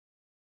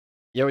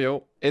Yo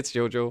yo, it's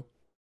Jojo,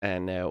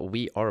 and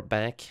we are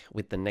back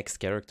with the next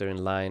character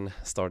in line,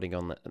 starting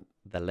on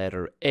the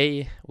letter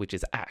A, which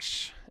is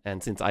Ashe.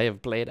 And since I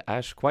have played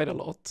Ashe quite a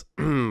lot,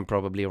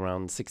 probably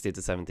around 60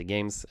 to 70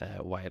 games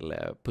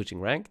while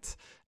pushing ranked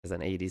as an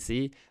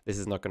ADC, this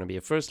is not going to be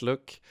a first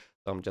look.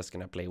 So I'm just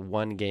going to play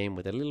one game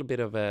with a little bit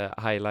of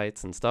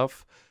highlights and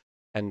stuff.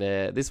 And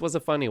this was a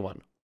funny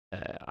one.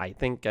 I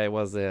think I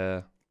was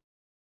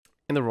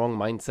in the wrong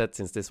mindset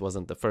since this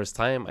wasn't the first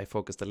time. I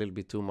focused a little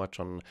bit too much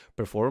on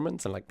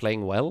performance and like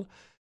playing well,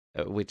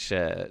 which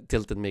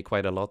tilted me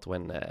quite a lot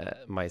when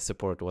my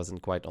support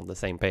wasn't quite on the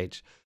same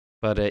page.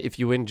 But if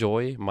you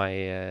enjoy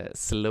my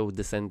slow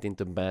descent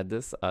into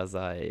madness as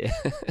I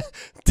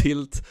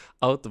tilt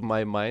out of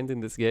my mind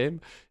in this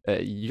game,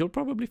 you'll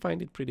probably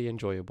find it pretty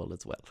enjoyable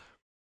as well.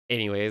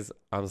 Anyways,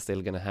 I'm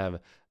still gonna have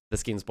the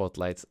skin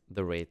spotlights,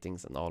 the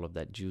ratings, and all of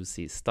that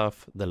juicy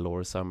stuff, the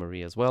lore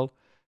summary as well.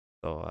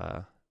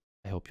 So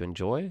I hope you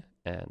enjoy,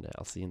 and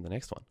I'll see you in the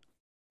next one.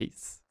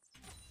 Peace.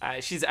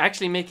 She's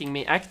actually making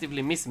me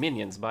actively miss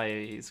minions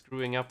by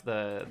screwing up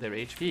their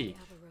HP.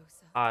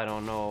 I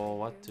don't know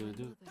what to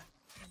do.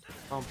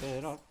 Pump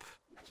it up.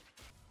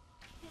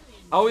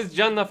 How is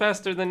Janna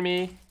faster than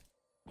me?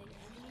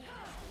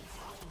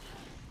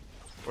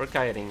 We're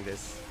kiting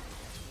this.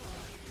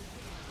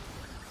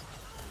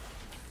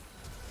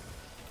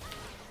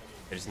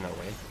 There's no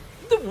way.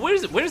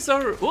 Where's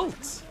our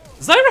ult?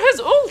 Zyra has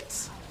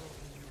ult!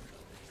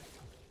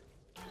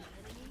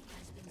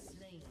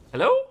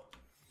 Hello?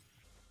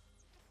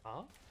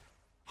 Huh?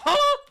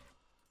 Huh?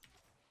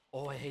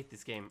 Oh, I hate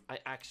this game. I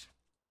actually...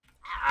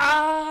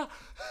 Ah!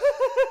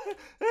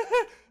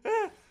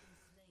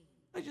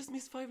 I just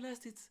missed 5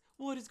 last hits.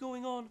 What is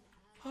going on?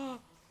 Ah,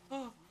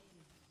 ah,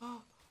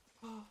 ah,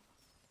 ah,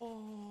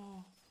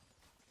 oh.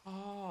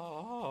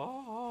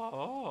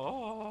 Oh.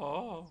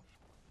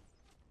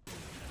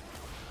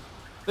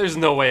 There's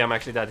no way I'm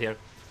actually dead here.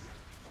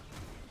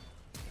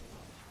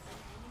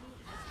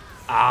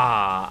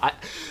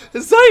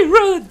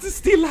 Zyra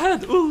still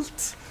had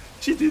ult.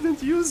 She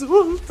didn't use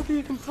ult the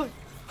entire time.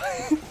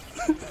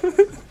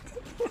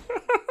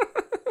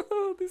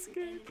 This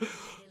game.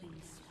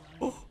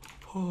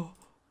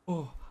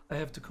 Oh, I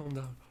have to calm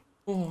down.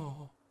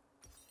 Oh.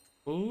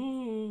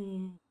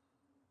 Ooh.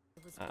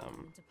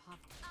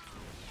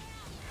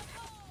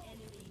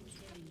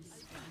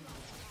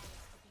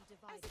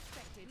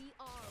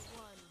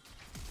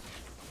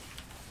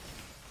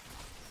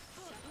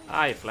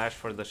 I flashed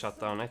for the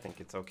shutdown. I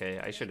think it's okay.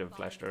 I should have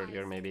flashed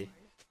earlier, maybe.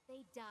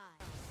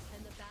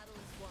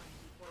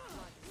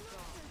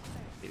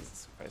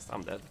 Jesus Christ,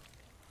 I'm dead.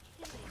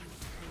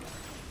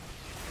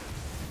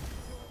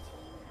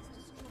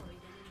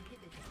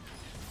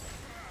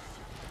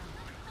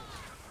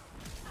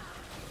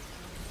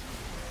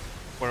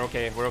 We're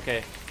okay, we're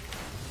okay.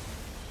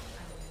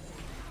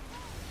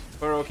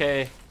 We're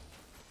okay.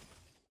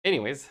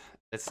 Anyways,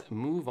 let's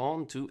move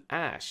on to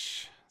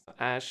Ashe. So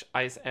Ashe,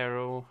 Ice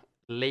Arrow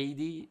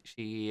Lady.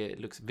 She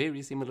looks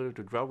very similar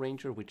to Drow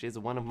Ranger, which is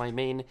one of my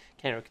main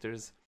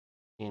characters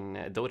in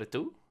Dota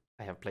 2.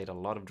 I have played a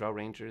lot of Drow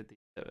Ranger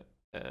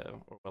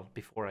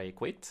before I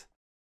quit.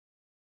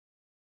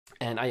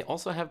 And I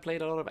also have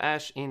played a lot of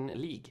Ashe in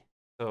League.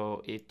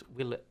 So it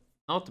will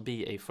not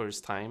be a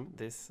first time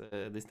this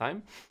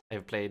time.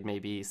 I've played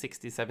maybe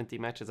 60, 70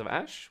 matches of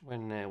Ashe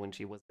when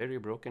she was very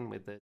broken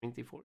with the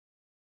Trinity Force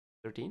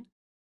 13.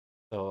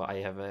 So I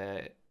have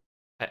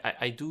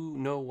I do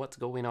know what's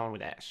going on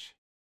with Ashe.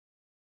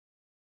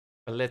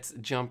 But let's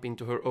jump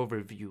into her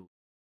overview.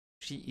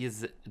 She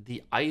is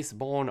the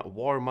Iceborn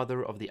War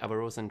Mother of the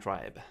Avarosan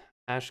tribe.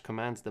 Ashe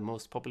commands the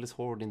most populous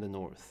horde in the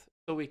north.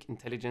 Stoic,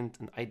 intelligent,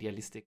 and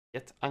idealistic,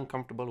 yet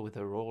uncomfortable with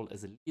her role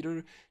as a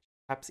leader, she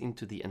taps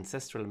into the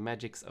ancestral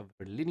magics of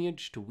her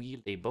lineage to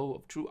wield a bow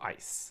of true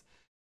ice.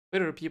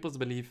 With her people's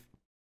belief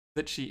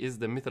that she is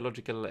the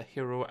mythological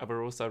hero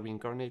Avarosa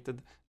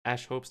reincarnated,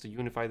 Ashe hopes to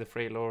unify the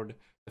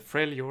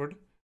Freljord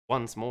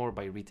once more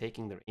by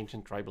retaking their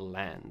ancient tribal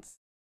lands.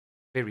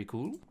 Very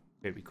cool,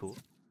 very cool.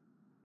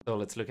 So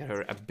let's look at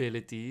her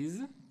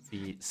abilities.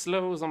 She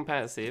slows on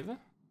passive.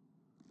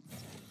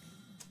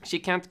 She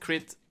can't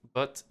crit,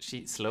 but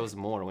she slows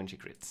more when she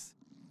crits.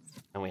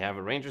 And we have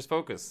a Ranger's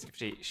Focus. If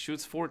she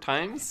shoots 4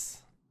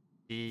 times,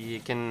 she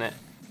can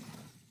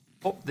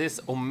pop this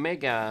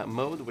Omega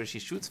mode where she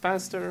shoots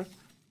faster.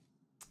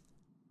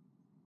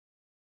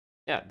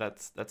 Yeah,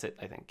 that's it,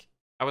 I think.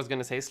 I was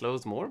gonna say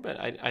slows more, but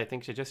I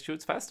think she just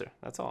shoots faster.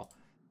 That's all.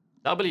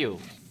 W.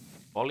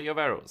 Volley of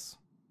arrows.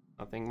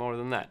 Nothing more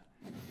than that.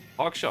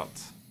 Hawk shot.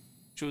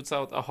 Shoots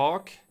out a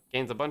hawk.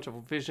 Gains a bunch of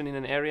vision in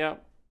an area.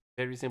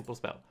 Very simple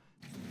spell.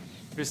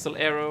 Crystal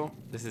arrow.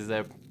 This is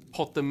a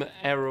bottom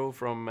arrow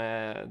from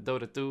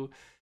Dota 2.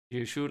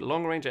 You shoot a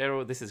long range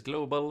arrow. This is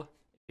global.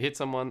 If you hit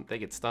someone, they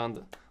get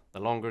stunned. The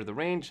longer the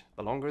range,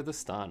 the longer the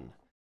stun.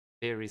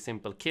 Very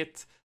simple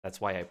kit. That's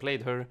why I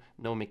played her.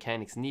 No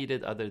mechanics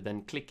needed other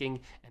than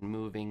clicking and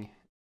moving.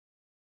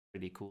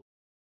 Pretty cool.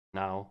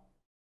 Now,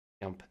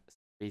 jump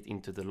straight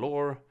into the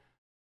lore.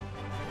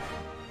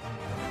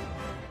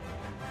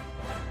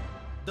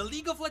 The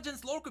League of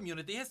Legends lore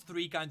community has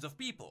three kinds of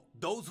people.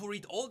 Those who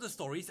read all the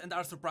stories and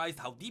are surprised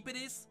how deep it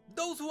is,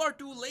 those who are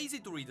too lazy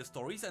to read the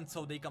stories and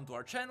so they come to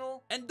our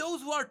channel, and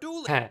those who are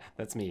too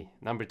That's me.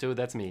 Number 2,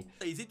 that's me.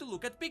 lazy to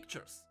look at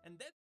pictures. And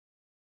that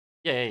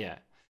Yeah.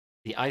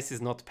 The ice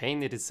is not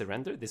pain, it is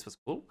surrender. This was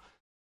cool.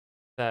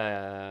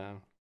 The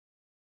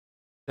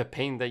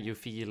pain that you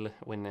feel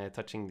when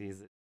touching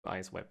these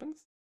ice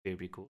weapons,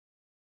 very cool.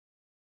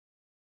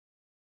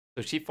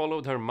 So she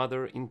followed her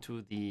mother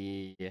into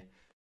the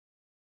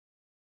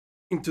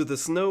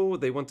snow.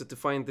 They wanted to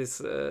find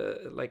this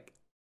like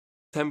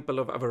temple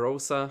of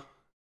Avarosa,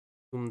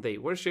 whom they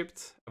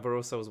worshipped.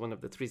 Avarosa was one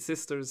of the three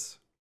sisters,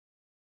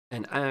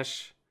 and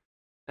Ashe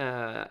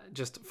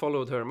just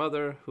followed her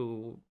mother,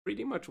 who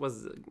pretty much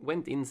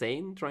went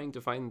insane trying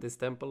to find this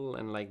temple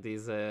and like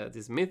these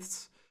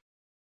myths.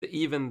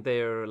 Even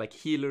their like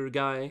healer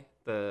guy,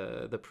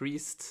 the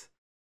priest,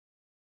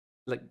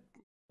 like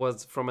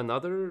was from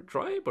another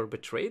tribe or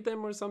betrayed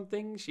them or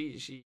something.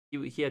 He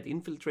had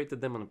infiltrated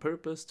them on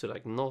purpose to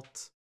like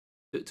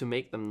to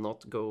make them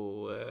not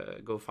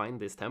go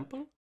find this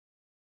temple.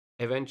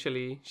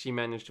 Eventually, she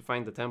managed to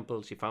find the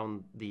temple. She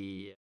found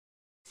the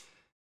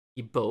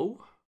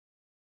bow.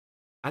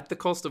 At the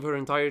cost of her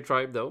entire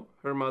tribe, though.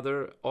 Her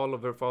mother, all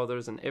of her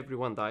fathers, and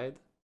everyone died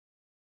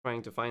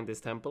trying to find this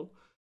temple.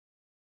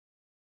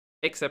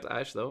 Except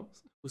Ashe, though,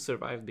 who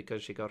survived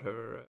because she got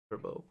her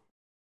bow.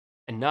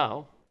 And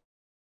now,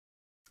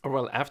 or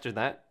well, after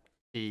that,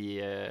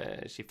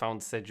 she found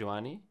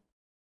Sejuani.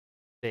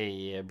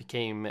 They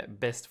became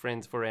best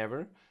friends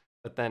forever,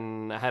 but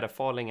then had a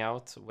falling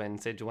out when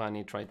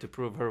Sejuani tried to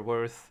prove her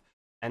worth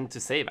and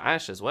to save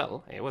Ashe as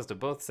well. It was to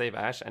both save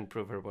Ashe and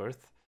prove her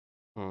worth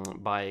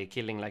by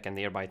killing like a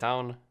nearby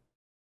town,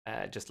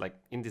 just like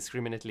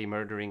indiscriminately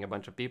murdering a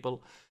bunch of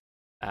people.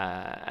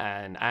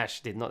 And Ashe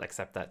did not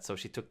accept that, so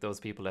she took those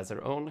people as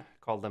her own,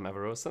 called them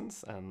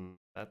Avarosans, and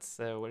that's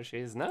where she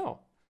is now.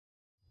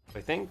 So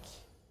I think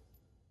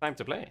time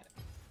to play.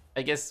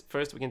 I guess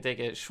first we can take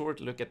a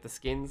short look at the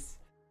skins,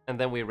 and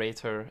then we rate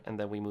her, and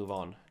then we move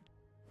on.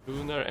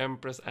 Lunar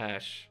Empress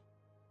Ashe.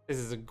 This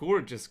is a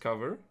gorgeous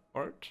cover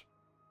art.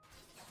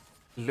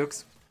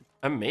 Looks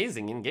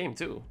amazing in game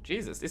too.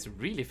 Jesus, this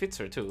really fits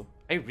her too.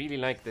 I really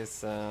like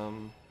this.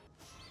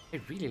 I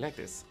really like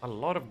this. A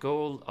lot of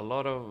gold, a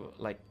lot of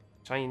like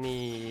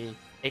shiny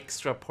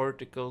extra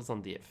particles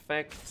on the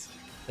effect.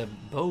 The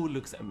bow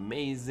looks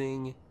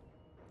amazing.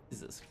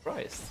 Jesus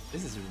Christ,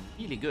 this is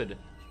really good.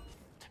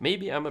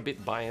 Maybe I'm a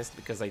bit biased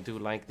because I do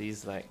like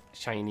these like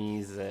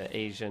Chinese,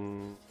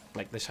 Asian,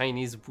 like the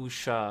Chinese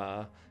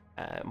wuxia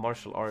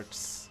martial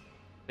arts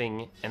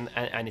thing,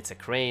 and it's a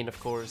crane, of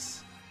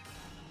course.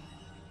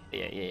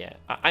 Yeah.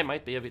 I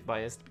might be a bit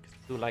biased because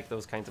I do like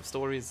those kinds of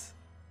stories.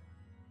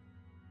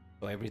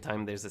 So every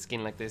time there's a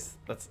skin like this,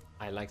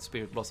 I like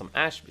Spirit Blossom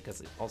Ashe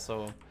because it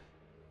also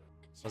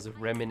was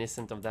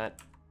reminiscent of that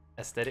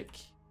aesthetic.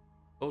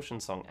 Ocean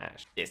Song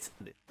Ashe. It's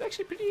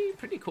actually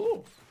pretty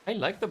cool. I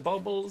like the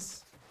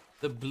bubbles,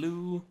 the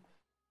blue,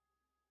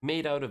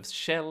 made out of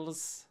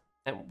shells.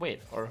 And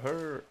wait,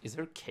 is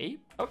her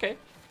cape? Okay,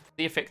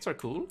 the effects are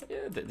cool.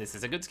 Yeah, this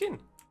is a good skin.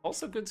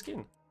 Also good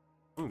skin.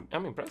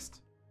 I'm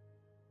impressed.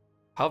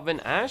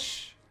 Coven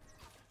Ashe.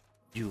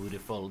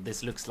 Beautiful.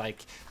 This looks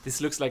like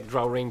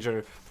Drow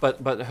Ranger, but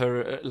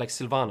her like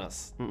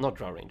Sylvanas, not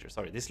Drow Ranger.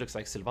 Sorry, this looks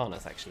like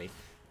Sylvanas actually.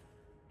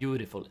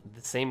 Beautiful.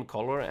 The same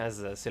color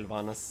as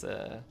Sylvanas,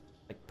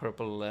 like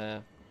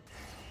purple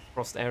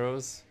frost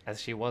arrows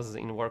as she was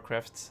in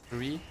Warcraft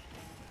 3.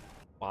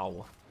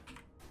 Wow.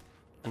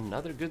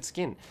 Another good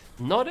skin.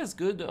 Not as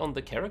good on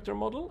the character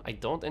model. I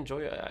don't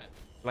enjoy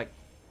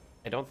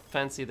I don't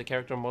fancy the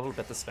character model,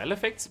 but the spell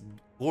effects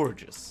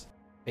gorgeous.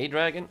 Bay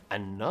Dragon,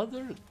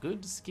 another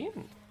good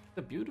skin.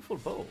 The beautiful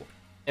bow.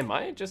 Am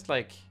I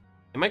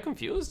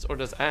confused, or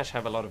does Ashe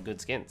have a lot of good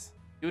skins?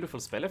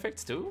 Beautiful spell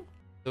effects too.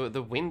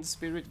 The wind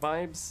spirit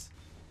vibes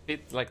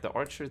fit like the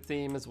archer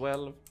theme as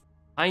well.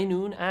 High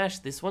Noon Ashe,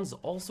 this one's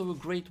also a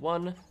great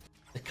one.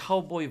 The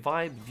cowboy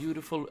vibe,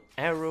 beautiful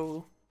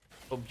arrow.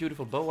 Oh,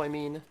 beautiful bow, I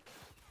mean.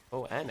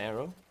 Bow and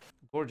arrow.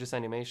 Gorgeous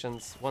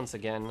animations, once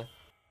again.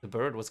 The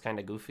bird was kind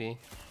of goofy.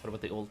 What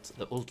about the ult?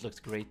 The ult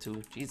looked great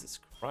too. Jesus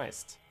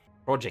Christ.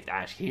 Project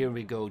Ashe, here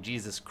we go.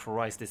 Jesus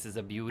Christ, this is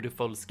a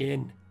beautiful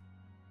skin.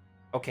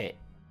 Okay.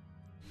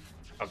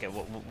 Okay,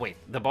 wait.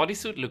 The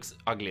bodysuit looks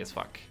ugly as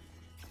fuck.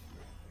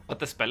 But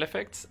the spell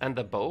effects and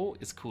the bow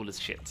is cool as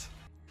shit.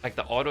 Like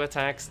the auto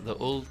attacks, the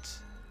ult,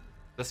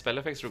 the spell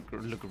effects look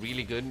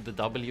really good. The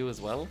W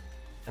as well.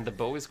 And the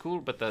bow is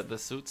cool, but the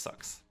suit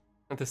sucks.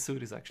 And the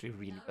suit is actually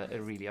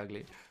really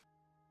ugly.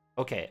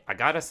 Okay, I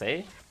gotta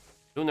say,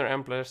 Lunar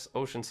Empress,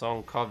 Ocean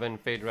Song, Coven,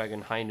 Fade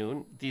Dragon, High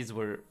Noon, these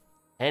were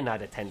 10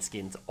 out of 10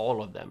 skins,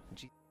 all of them.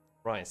 Jesus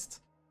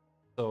Christ.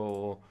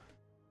 So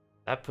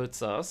that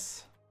puts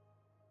us.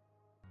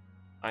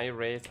 I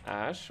rate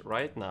Ashe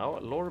right now.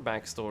 Lore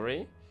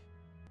backstory.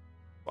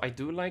 I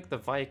do like the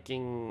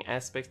Viking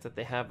aspects that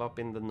they have up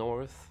in the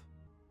north.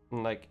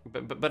 Like,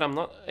 but I'm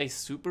not a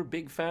super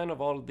big fan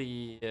of all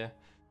the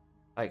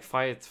like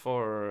fight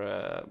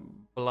for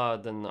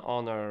blood and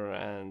honor,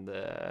 and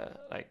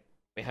like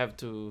we have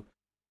to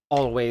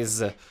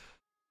always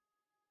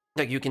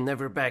like you can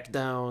never back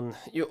down.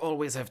 You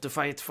always have to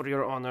fight for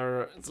your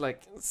honor. It's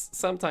like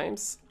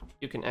sometimes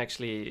you can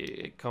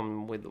actually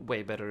come with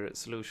way better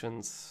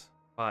solutions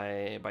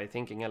by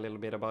thinking a little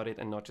bit about it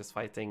and not just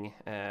fighting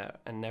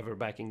and never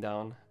backing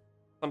down.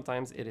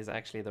 Sometimes it is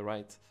actually the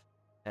right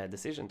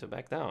decision to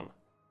back down.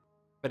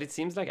 But it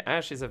seems like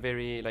Ashe is a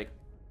very like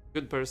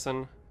good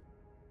person.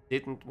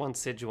 Didn't want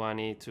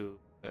Sejuani to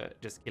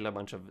just kill a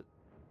bunch of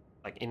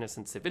like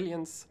innocent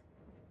civilians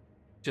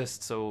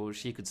just so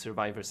she could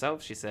survive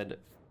herself. She said,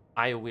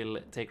 I will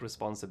take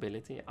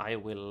responsibility. I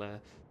will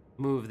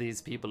move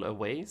these people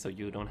away so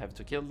you don't have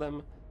to kill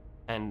them.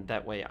 And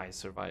that way I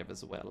survive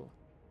as well.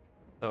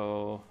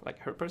 So, like,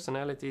 her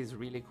personality is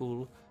really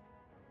cool.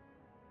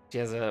 She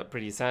has a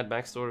pretty sad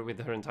backstory with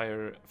her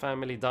entire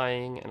family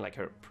dying and, like,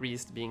 her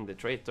priest being the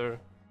traitor.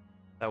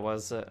 That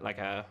was, like,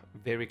 a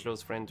very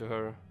close friend to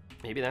her.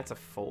 Maybe that's a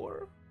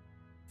 4?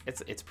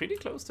 It's pretty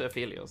close to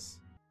Aphelios.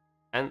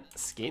 And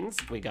skins,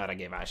 we gotta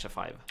give Ashe a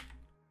 5.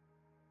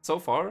 So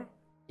far,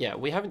 yeah,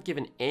 we haven't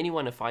given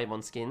anyone a 5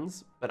 on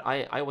skins, but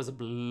I was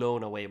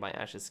blown away by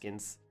Ashe's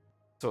skins.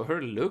 So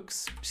her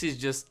looks, she's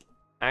just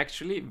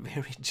actually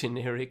very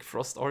generic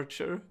Frost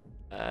Archer.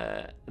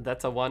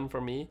 That's a 1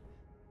 for me.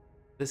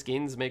 The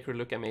skins make her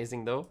look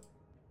amazing though.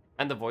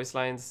 And the voice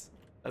lines,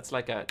 that's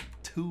like a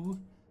 2.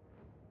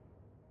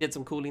 Did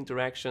some cool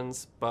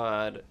interactions,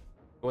 but it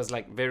was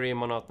like very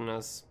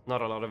monotonous,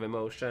 not a lot of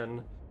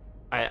emotion.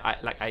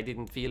 I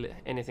didn't feel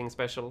anything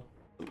special.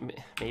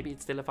 Maybe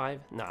it's still a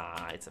 5?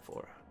 Nah, it's a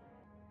 4.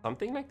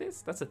 Something like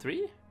this? That's a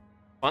 3?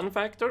 Fun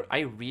factor, I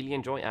really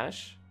enjoy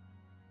Ashe.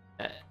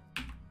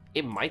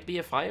 It might be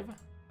a 5.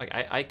 Like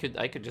I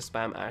could just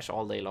spam Ashe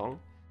all day long.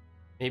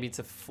 Maybe it's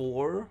a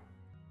 4.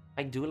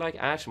 I do like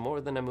Ashe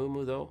more than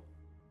Amumu though.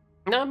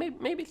 No,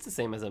 maybe it's the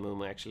same as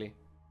Amumu actually.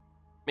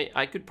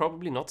 I could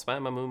probably not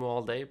spam Amumu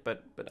all day,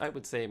 but I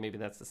would say maybe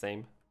that's the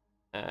same.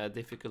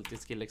 Difficulty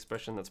skill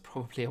expression, that's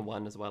probably a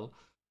 1 as well.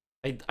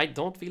 I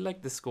don't feel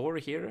like the score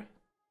here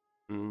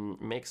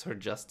makes her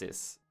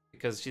justice,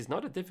 because she's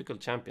not a difficult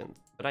champion,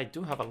 but I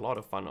do have a lot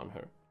of fun on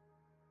her.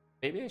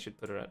 Maybe I should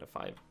put her at a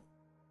 5.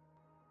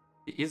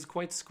 She is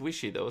quite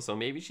squishy though, so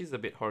maybe she's a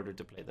bit harder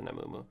to play than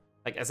Amumu.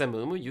 Like as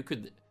Amumu, you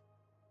could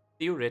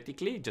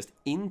theoretically just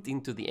int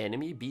into the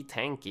enemy, be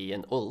tanky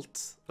and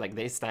ult. Like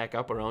they stack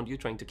up around you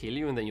trying to kill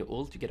you, and then you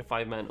ult, you get a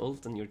 5-man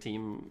ult and your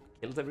team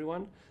kills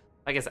everyone.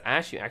 I guess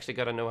Ashe, you actually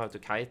gotta know how to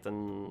kite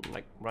and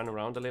like run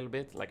around a little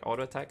bit, like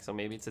auto attack, so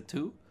maybe it's a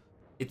 2.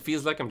 It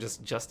feels like I'm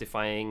just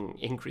justifying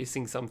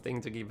increasing something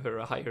to give her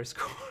a higher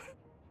score.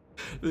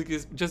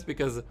 just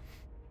because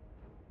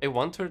I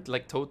want her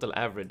like total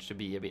average to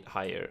be a bit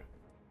higher.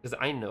 Because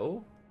I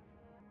know...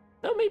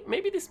 No,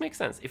 maybe this makes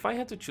sense. If I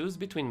had to choose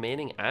between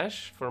maining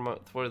Ashe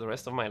for the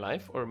rest of my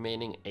life or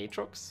maining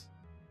Aatrox,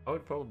 I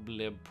would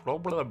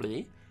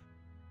probably...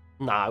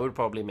 Nah, I would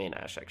probably main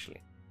Ashe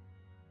actually.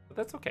 But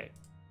that's okay.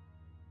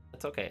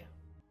 That's okay.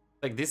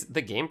 Like this,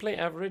 the gameplay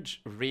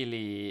average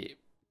really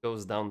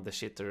goes down the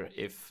shitter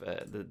if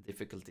the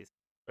difficulty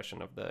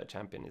expression of the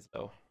champion is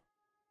low.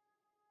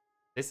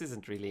 This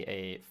isn't really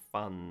a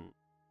fun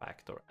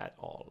factor at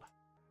all.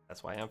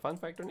 That's why I'm fun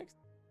factor next.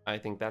 I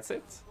think that's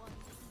it.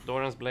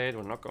 Doran's Blade,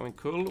 we're not going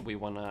cool. We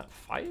wanna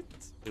fight.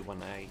 We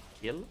wanna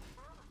kill.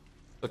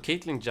 So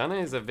Caitlyn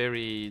Janna is a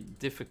very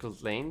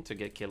difficult lane to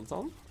get kills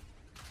on.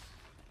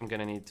 I'm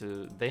gonna need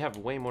to... They have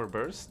way more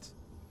burst.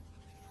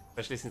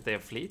 Especially since they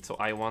have fleet, so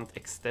I want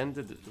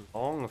extended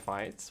long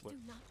fights with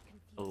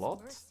a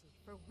lot.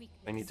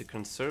 I need to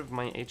conserve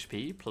my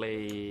HP,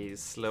 play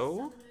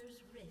slow.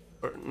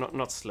 Or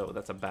not slow,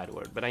 that's a bad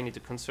word. But I need to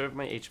conserve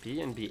my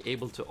HP and be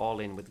able to all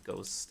in with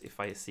Ghost if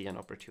I see an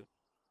opportunity.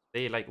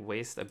 They like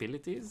waste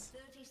abilities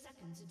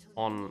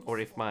on, or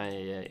if my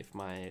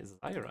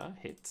Zyra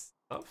hits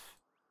stuff,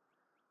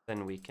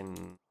 then we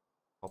can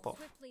pop off.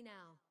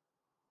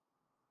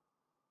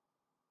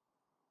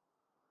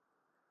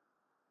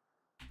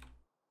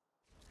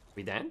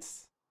 We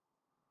dance?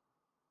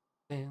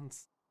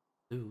 Dance.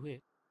 Do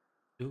it.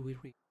 Do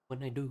it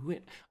when I do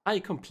it. I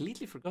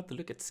completely forgot to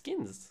look at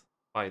skins,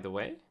 by the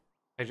way.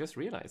 I just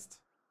realized.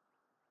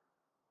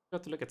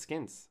 Forgot to look at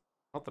skins.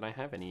 Not that I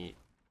have any.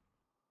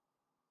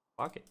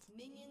 Fuck it.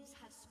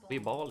 We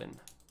ballin'.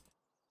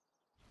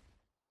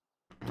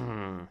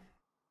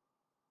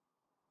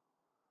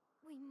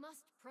 We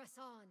must press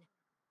on.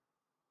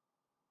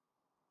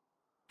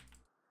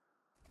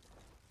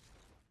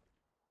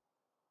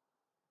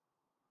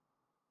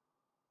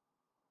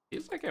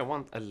 Feels like I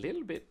want a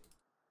little bit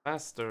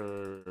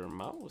faster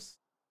mouse.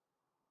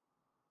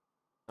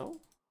 No?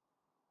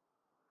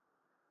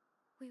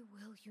 We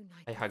will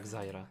unite. I hug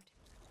Zyra.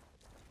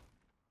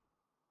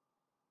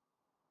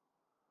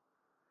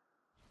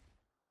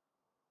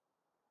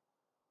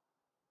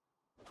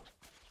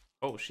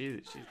 Oh, she's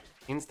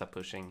insta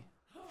pushing.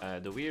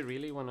 Do we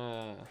really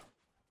wanna?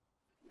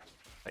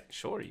 Like,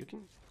 sure, you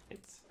can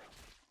hit.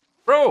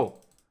 Bro,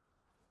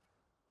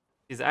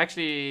 She's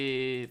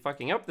actually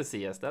fucking up the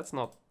CS. That's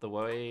not the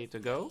way to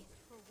go.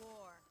 For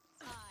war,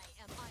 I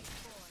am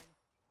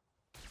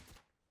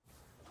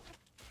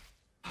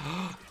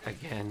Iceborn.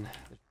 Again.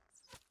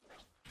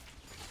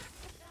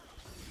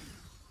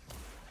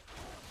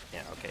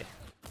 Yeah, okay.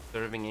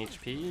 Serving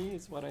HP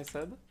is what I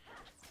said.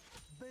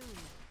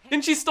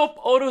 Can she stop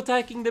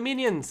auto-attacking the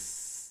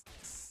minions?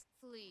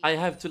 Flee I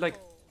have to like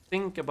cold.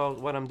 think about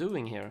what I'm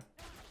doing here.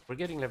 We're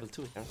getting level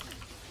 2 here.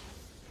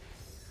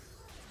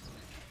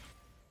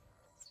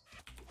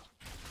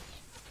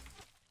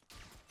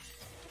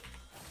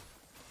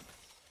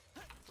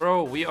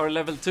 Bro, we are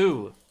level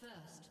 2.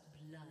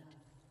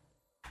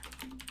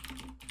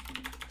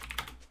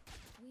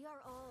 We are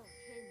all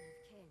kin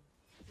of kin,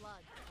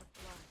 blood of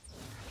blood.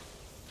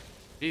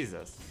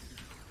 Jesus.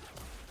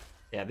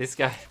 Yeah, this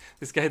guy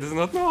does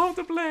not know how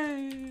to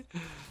play.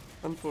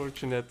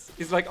 Unfortunate.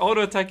 He's like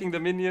auto-attacking the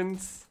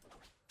minions.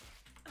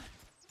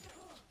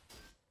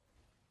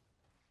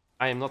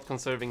 I am not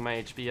conserving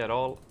my HP at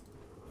all.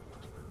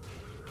 I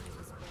was born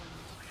to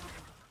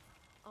fight.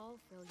 All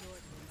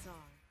Freljordians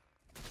are.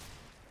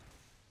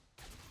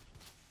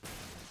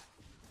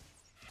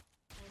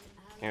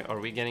 Okay, are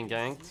we getting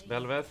ganked,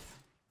 Velvet?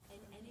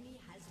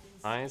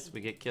 Nice,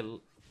 we get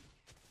killed.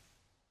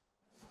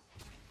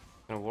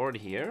 Gonna ward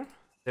here.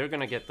 They're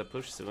gonna get the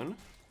push soon.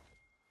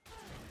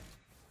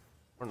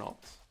 Or not.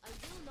 I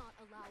will not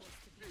allow us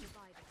to be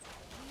divided.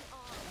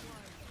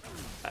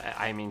 We are one.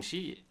 I mean,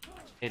 she...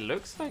 It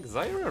looks like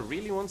Zyra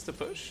really wants to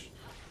push.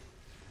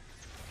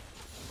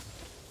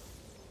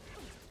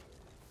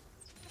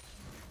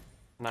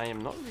 And I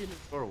am not really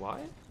sure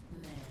why.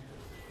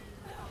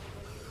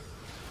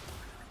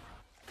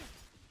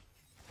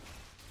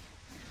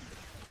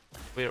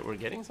 We're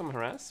getting some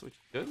harass, which is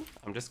good.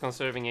 I'm just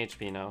conserving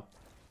HP now.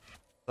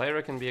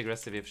 Zyra can be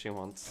aggressive if she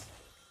wants.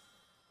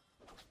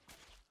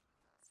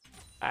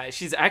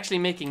 She's actually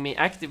making me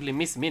actively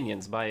miss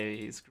minions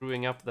by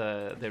screwing up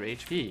their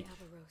HP.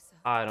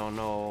 I don't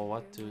know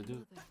what to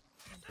do.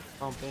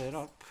 Pump it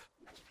up.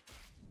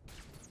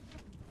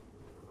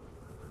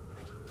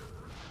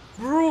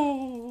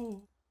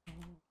 Bro!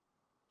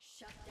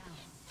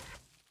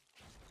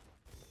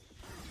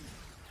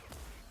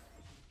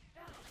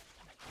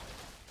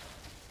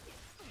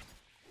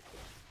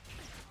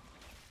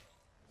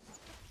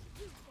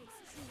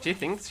 She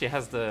thinks she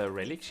has the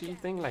relic shield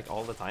thing like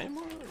all the time,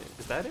 or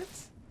is that it?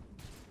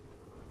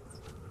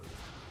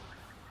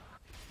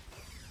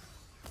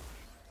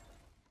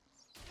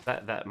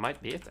 That might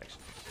be it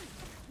actually.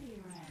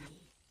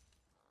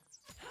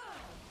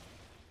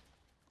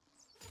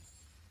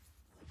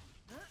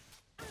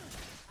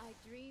 I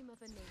dream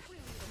of a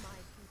nation for my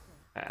people.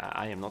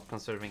 I am not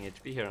conserving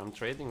HP here, I'm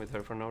trading with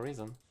her for no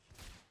reason.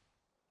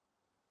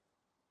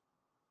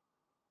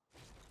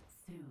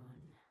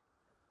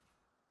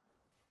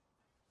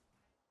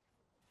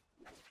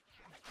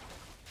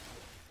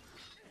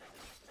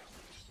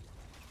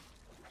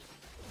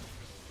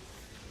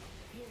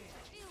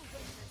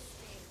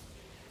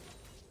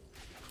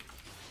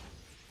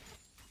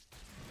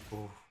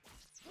 Ooh.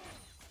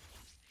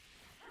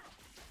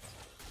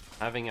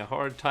 Having a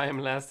hard time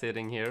last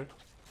hitting here.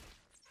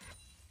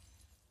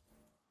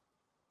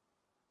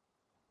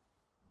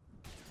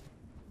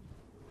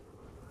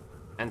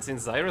 And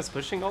since Zyra's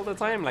pushing all the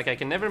time, like I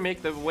can never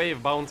make the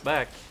wave bounce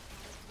back.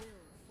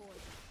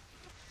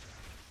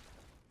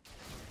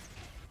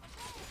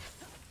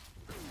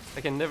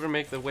 I can never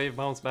make the wave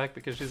bounce back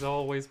because she's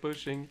always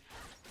pushing.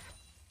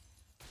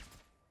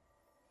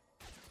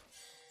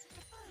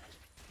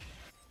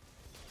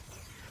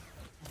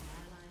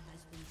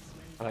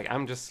 Like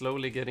I'm just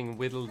slowly getting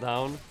whittled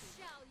down.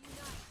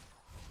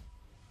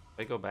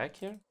 I go back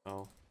here?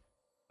 Oh.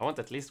 I want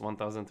at least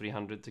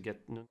 1300 to get...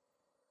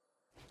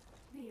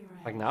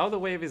 Like now the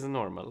wave is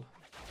normal.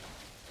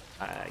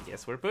 I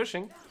guess we're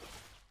pushing.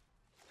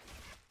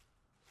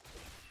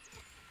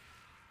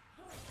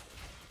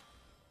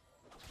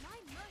 My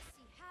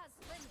mercy has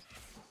limits.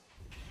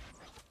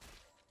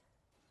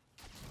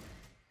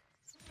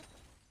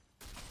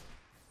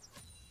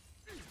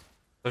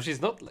 So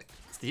she's not like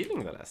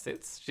stealing the last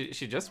hits.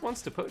 She just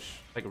wants to push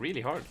like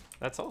really hard.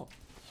 That's all.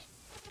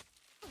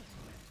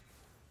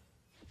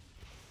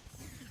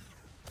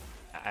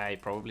 I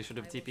probably should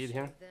have TP'd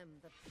here. Them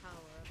the power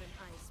of an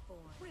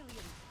Iceborn.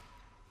 Brilliant.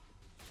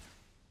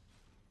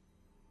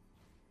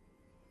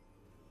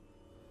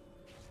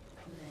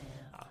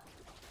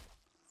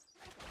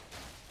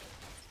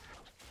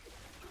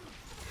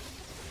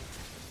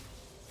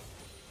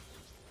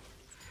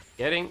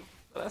 Getting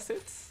the last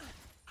hits.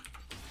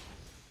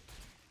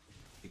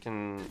 You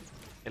can...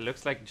 It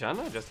looks like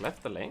Janna just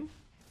left the lane.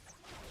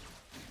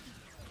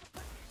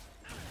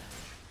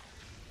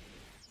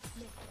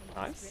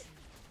 Nice.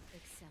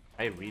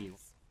 I really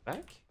want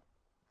back.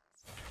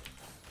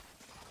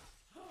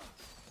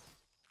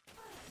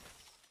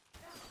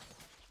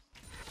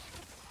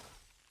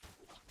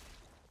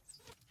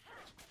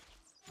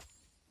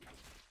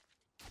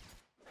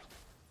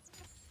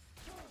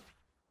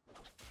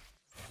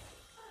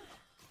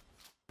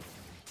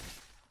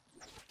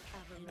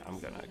 I'm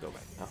gonna go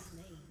back now.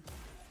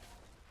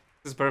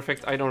 This is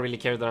perfect. I don't really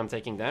care that I'm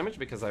taking damage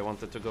because I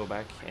wanted to go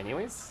back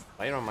anyways.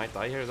 Lyra might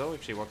die here though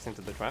if she walks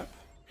into the trap.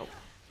 Oh.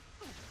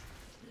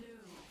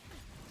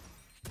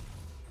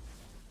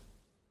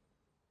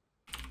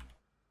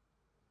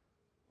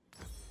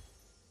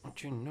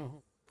 Don't you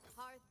know?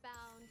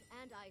 Hearthbound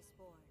and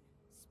Iceborn,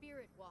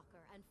 Spirit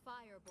Walker and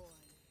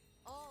Fireborn,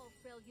 all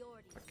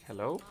Freljordians.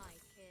 Hello? My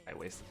kin. I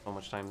wasted so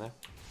much time there.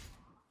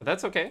 But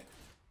that's okay.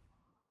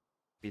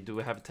 We do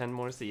have 10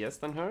 more CS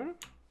than her.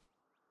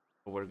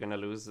 We're gonna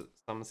lose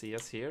some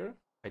CS here.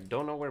 I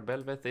don't know where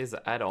Belveth is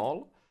at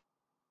all.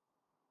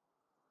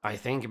 I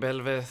think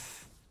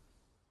Belveth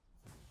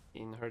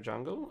in her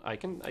jungle. I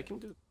can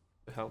do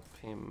to help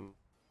him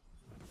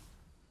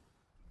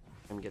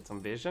get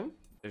some vision.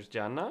 There's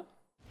Janna.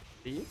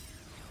 See?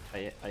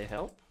 I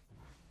help.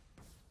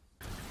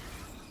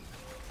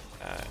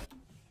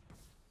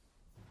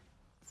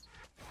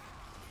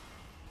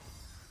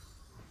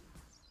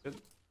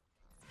 Good.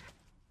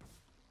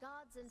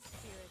 Gods and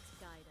spirits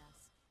guide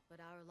us, but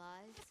our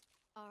lives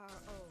are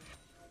our own.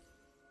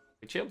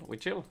 We chill, we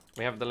chill.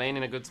 We have the lane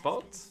in a good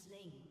spot.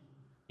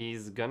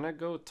 He's gonna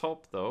go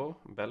top though.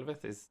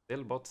 Belveth is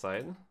still bot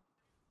side.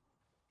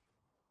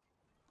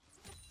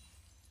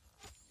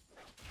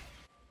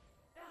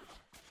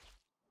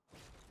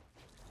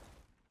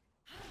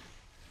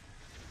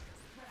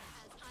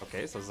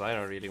 Okay, so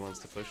Zyra really wants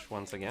to push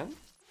once again.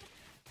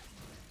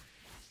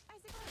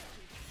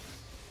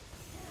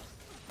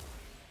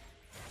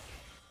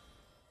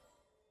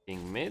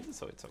 Being mid,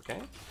 so it's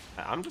okay.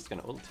 I'm just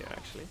gonna ult here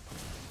actually.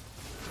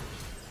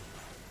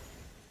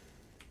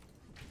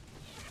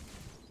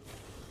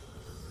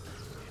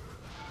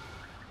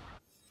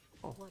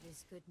 Oh. What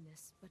is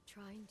goodness but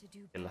trying to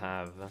do He'll better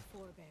have than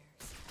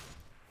forebears?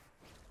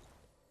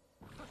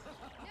 Know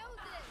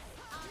this!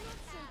 I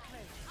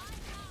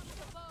am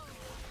the bow!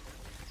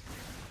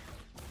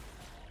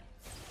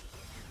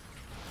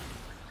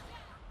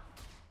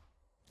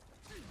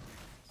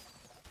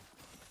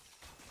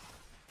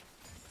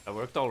 That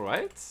worked all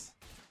right.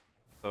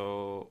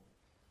 So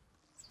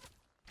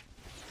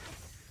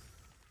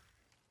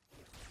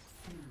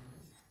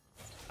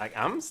like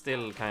I'm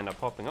still kind of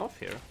popping off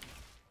here.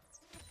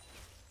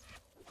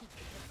 The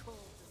cold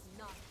does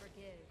not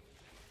forgive.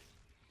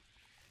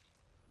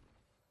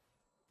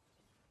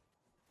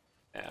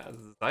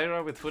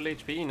 Zyra with full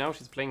HP. Now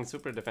she's playing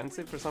super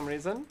defensive for some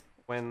reason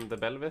when the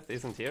Belveth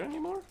isn't here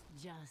anymore.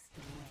 Just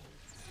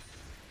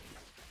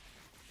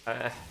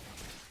wait.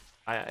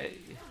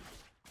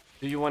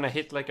 Do you want to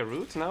hit like a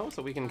root now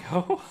so we can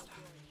go?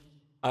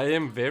 I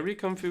am very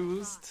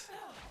confused.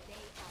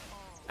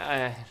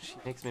 She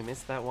makes me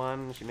miss that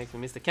one. She makes me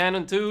miss the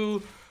cannon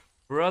too.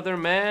 Brother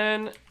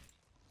man.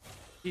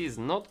 He is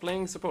not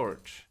playing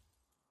support.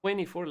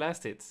 24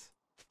 last hits.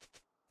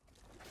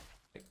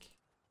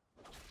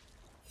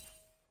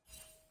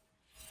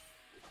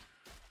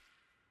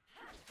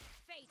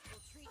 Fate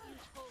will treat you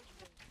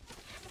coldly.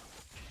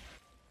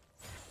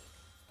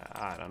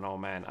 I don't know,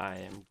 man. I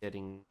am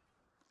getting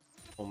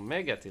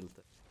Omega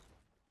tilted.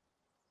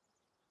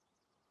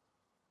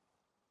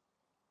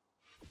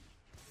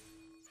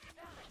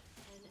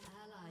 An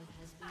ally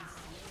has been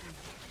slain.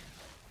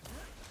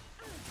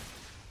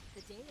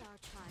 The day our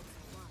tribes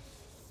are one,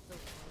 the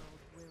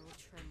world will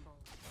tremble.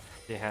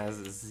 He has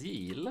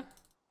Zeal.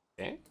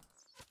 Okay.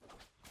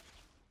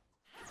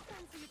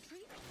 Fancy a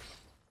treat?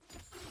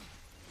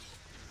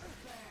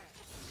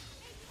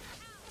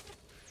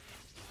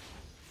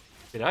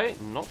 Did I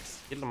not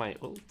skill my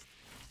ult?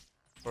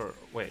 Or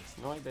wait,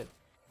 no I did.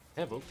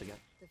 I have ult again.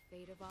 The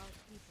fate of our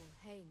people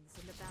hangs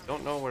in the balance.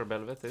 Don't know where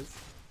Belveth is.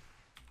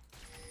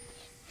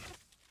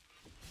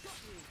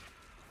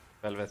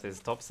 Belveth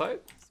is top side.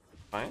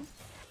 Fine.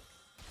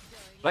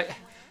 Like,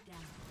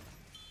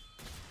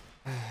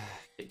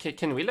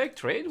 can we like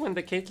trade when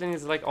the Caitlyn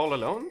is like all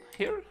alone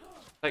here?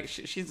 Like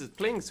she's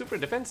playing super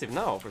defensive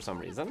now for some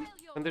reason,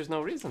 and there's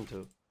no reason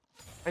to.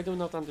 I do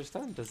not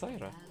understand the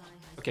Zyra.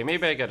 Okay,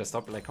 maybe I gotta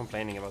stop like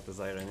complaining about the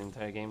Zyra in the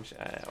entire game.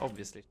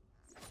 Obviously.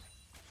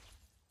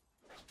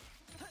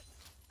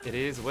 It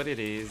is what it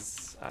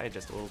is. I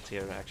just ult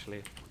here,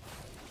 actually.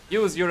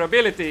 Use your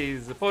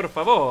abilities, por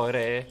favore.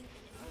 I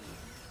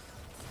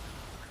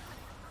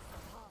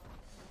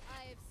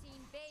have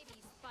seen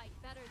babies fight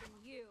better than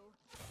you.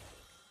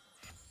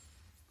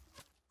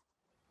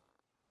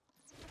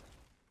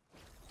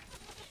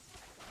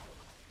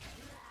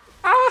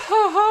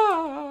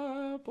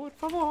 Ah, por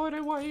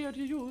favore, why are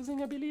you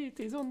using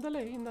abilities on the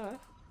lane?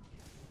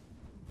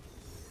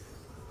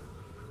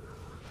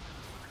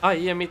 I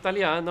am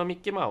Italiano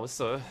Mickey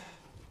Mouse.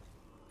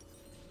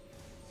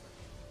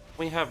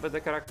 We have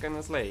the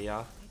Kraken Slayer.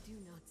 I do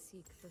not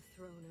seek the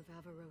throne of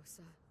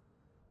Avarosa.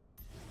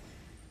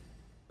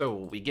 So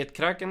we get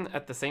Kraken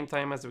at the same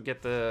time as we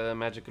get the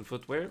magical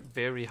footwear.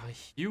 Very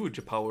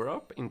huge power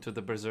up into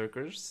the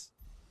Berserkers.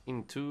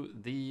 Into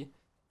the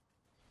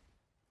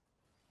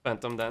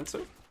Phantom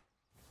Dancer.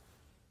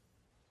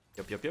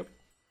 Yup. I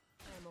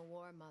am a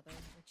war mother,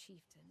 a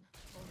chieftain,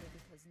 only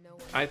because no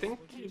one I else think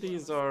will do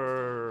these what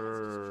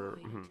are...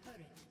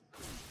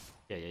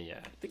 Yeah.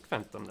 I think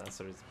Phantom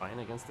Dancer is fine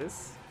against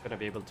this. Gonna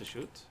be able to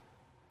shoot.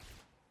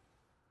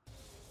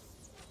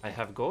 I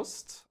have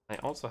Ghost. I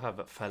also have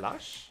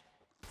Falash.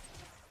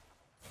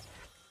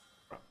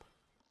 Crap.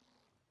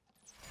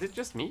 Is it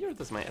just me or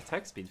does my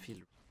attack speed feel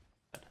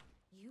bad?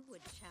 You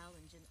would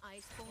challenge an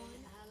Iceborn?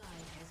 An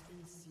ally has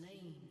been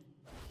slain.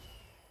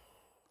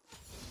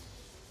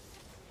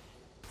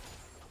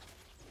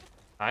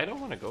 I don't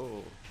want to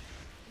go.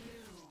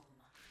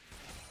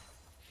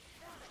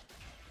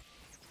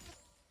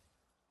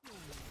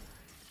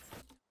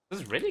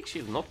 Does Relic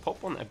Shield not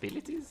pop on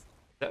abilities? Is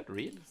that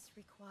real? Peace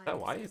requires that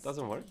why a it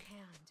doesn't work? steady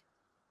hand.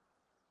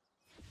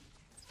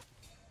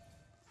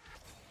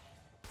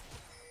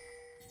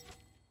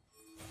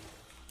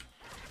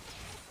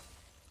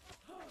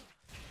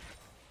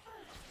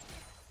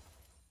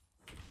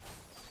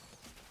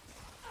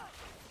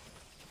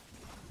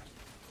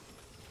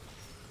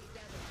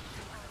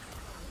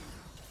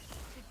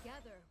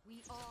 Together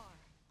we are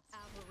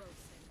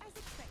Avarosan. As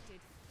expected.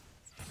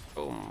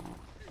 Boom.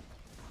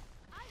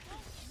 I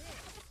won't miss.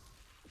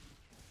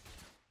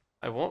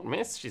 I won't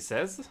miss, she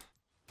says.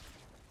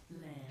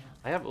 Man.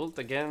 I have ult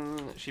again.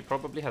 She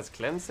probably has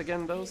cleanse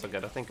again though, so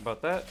gotta think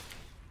about that.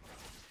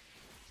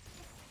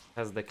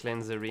 Has the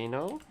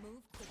cleanserino. Move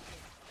quickly.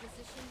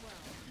 Position well.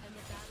 And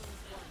the battle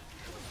is won.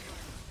 Your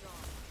heart is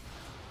strong.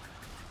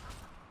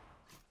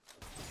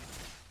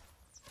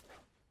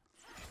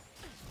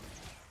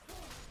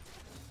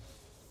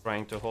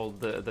 Trying to hold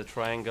the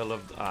triangle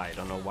of... I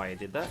don't know why I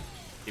did that.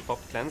 He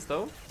popped cleanse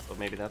though, so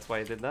maybe that's why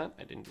I did that.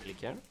 I didn't really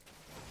care.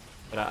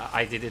 But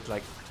I did it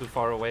like too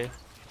far away.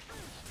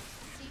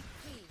 Seek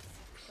peace,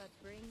 but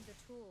bring the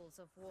tools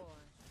of war.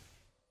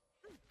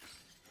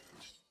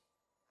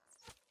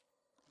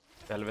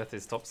 Velvet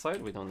is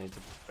topside, we don't need to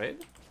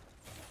trade.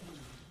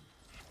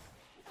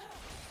 I'm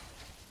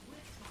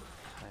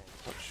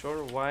not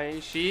sure why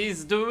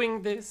she's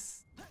doing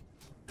this.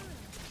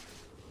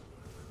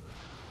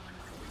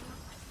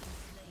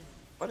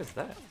 What is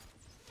that?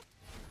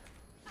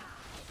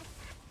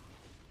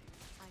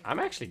 I'm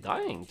actually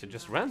dying to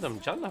just random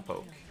Janna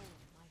poke.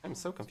 I'm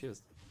so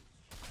confused.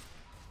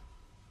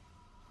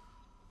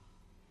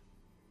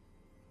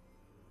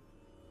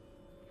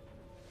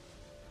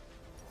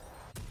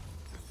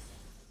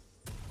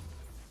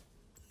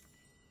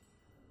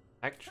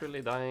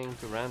 Actually dying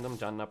to random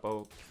Janna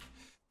poke.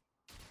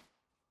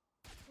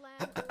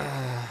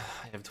 I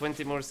have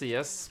 20 more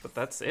CS, but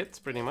that's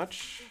it pretty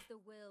much. Is the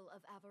will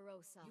of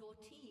Avarosa. Your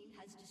team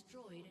has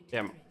destroyed a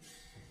Yeah. turret.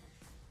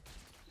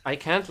 I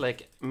can't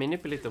like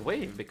manipulate the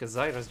wave because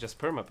Zyra's just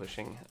perma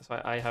pushing.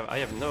 So I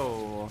have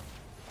no.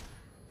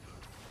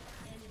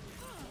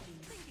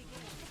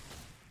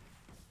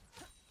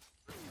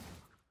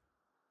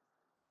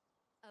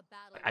 A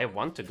battle I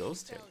want to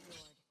ghost here.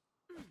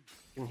 Spelljord.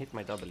 Didn't hit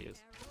my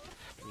W's.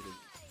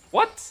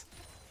 What?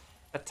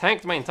 That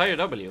tanked my entire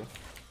W.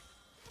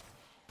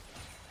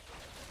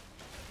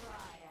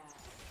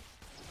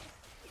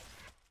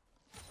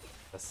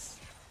 Yes.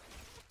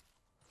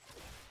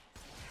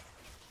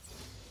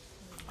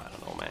 I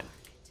don't know, man.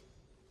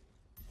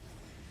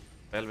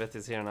 Velvet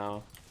is here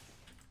now.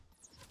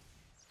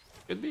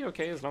 Could be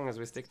okay as long as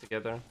we stick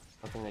together.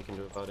 Nothing they can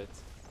do about it.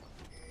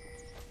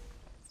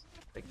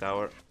 Take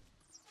tower.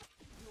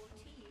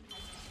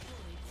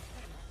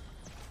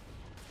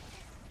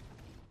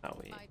 Now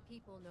we. My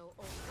people know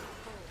only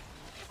cold,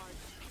 hard.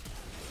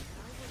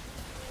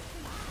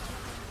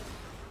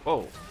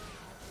 Whoa.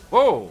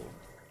 Whoa!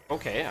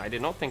 Okay, I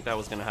did not think that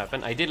was gonna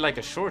happen. I did like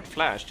a short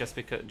flash just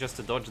to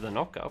dodge the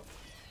knockup.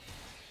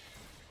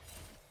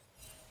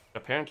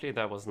 But apparently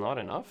that was not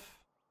enough.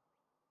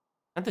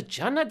 And the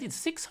Janna did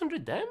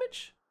 600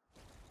 damage?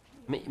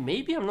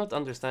 Maybe I'm not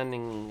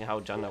understanding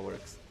how Janna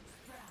works.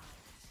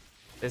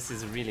 This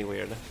is really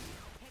weird.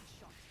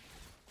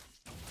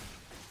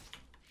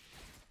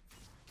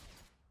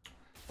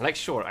 Like,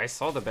 sure, I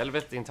saw the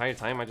Velvet the entire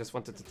time. I just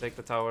wanted to take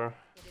the tower.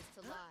 It is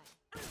to lie.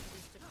 It is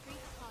to treat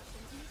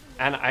caution.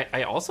 And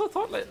I also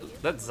thought like,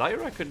 that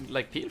Zyra could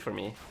like peel for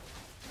me.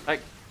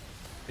 Like,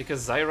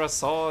 because Zyra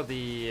saw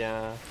the...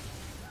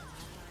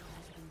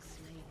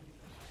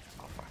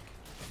 Oh, fuck.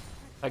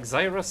 Like,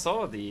 Zyra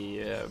saw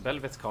the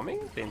Velvet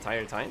coming the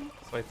entire time.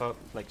 So I thought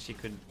like she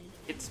could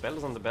hit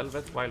spells on the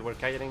Velvet while we're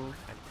kiting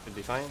and it could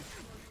be fine.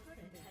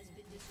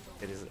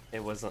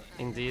 It was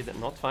indeed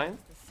not fine.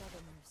 The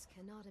Southerners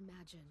cannot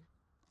imagine.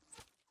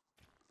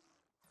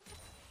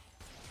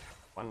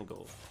 One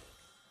goal.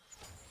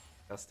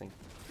 Disgusting.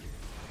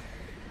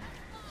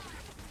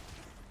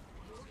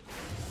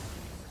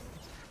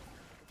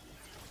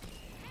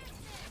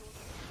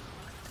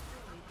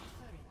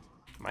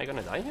 Am I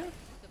gonna die here?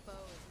 The bow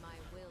is my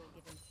will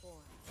given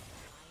form.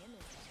 I am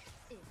it.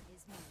 It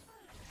is me.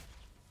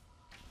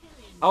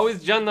 How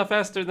is Janna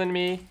faster than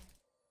me?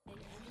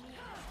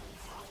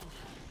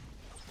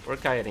 We're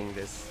kiting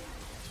this.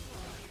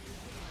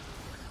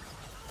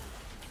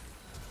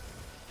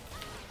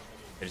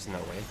 There's no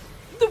way.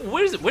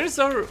 Where's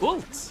our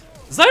ult?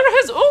 Zyra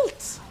has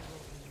ult!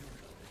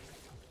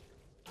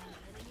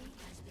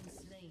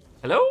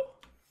 Hello?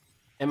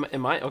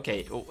 Am I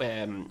okay?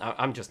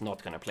 I'm just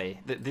not gonna play.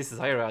 This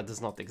Zyra does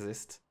not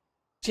exist.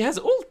 She has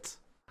ult.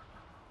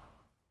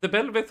 The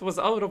Belveth was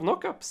out of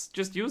knockups.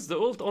 Just use the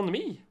ult on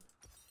me.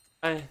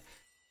 I.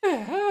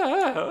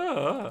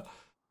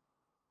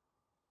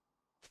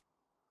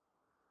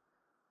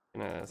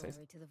 Can I say?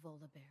 Glory to the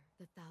Volibear,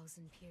 the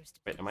thousand-pierced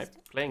Wait, am I beast.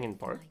 playing in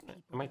part? My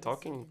people Am I are the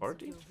talking sons of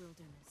party? your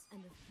wilderness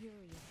and the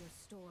fury of your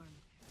storm.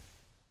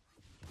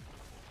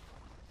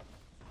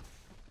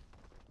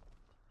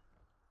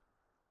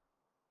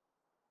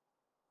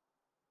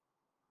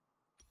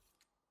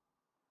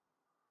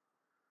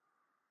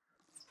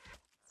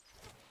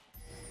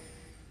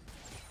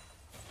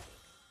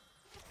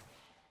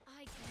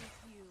 I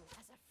greet you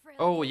as a frail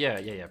Oh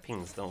yeah.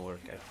 Pings don't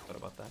work. I forgot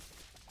about that.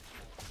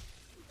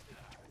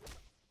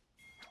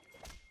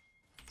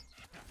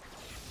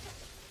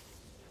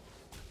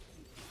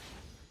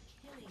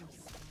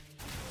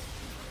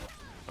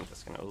 I'm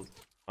just gonna ult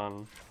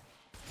on.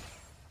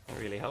 Can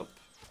really help.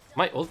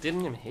 My ult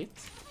didn't even hit.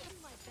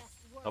 my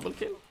best work. Double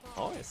kill.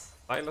 Nice.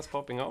 Silas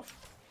popping off.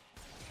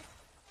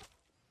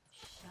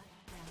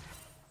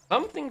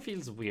 Something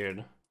feels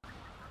weird. I'm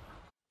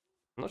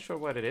not sure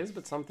what it is,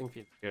 but something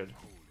feels weird.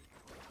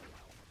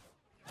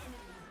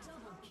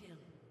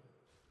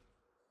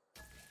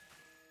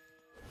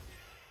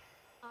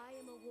 I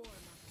am a war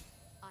mother.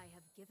 I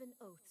have given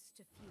oaths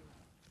to few.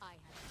 I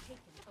have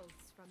taken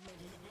oaths from many. An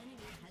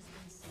enemy has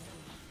been slain.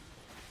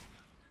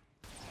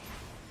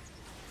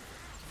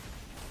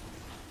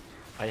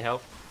 I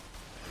help.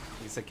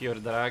 We secure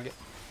drag.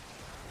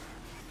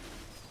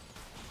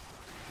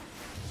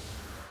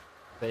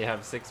 They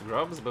have 6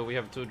 grubs, but we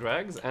have 2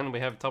 drags, and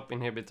we have top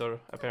inhibitor,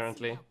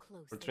 apparently.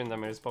 For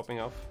Tryndamere is popping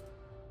off.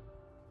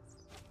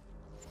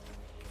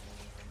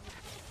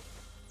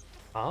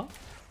 Huh?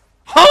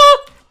 Huh?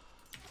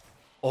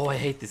 Oh, I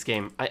hate this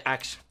game. I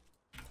actually...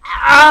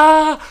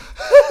 Ah!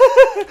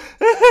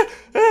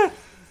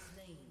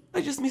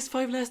 I just missed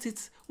 5 last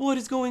hits. What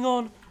is going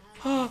on?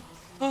 Ah,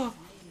 ah,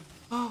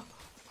 ah,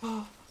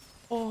 ah,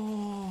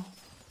 oh,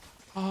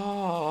 oh.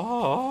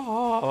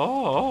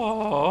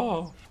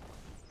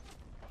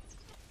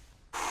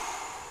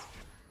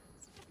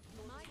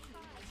 My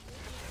tribe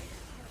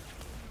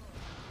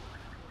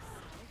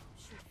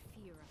should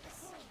fear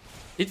us.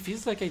 It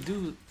feels like I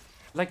do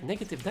like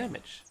negative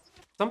damage.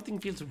 Something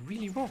feels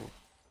really wrong.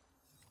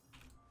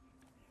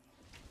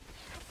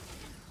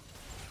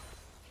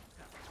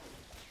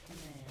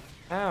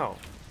 Ow.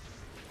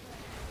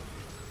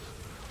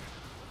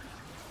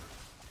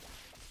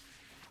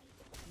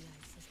 The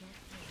ice is not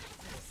cold,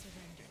 it is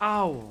surrender.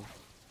 Ow.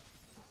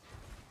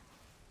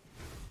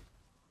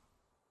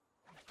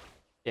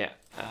 Yeah.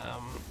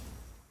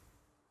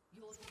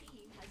 Your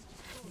team has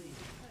destroyed the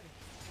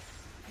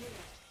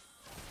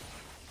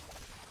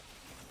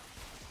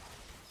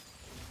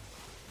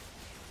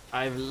turret.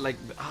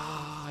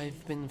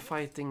 I've been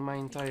fighting my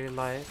entire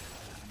life.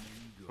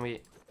 Can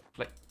we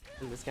like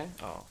kill this guy?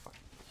 Oh fuck.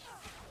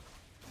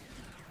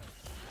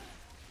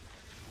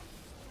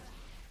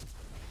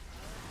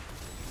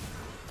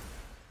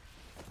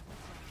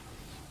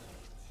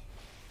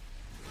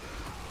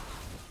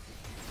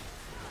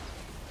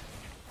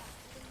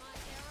 In my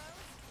arrows,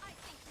 I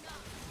think not.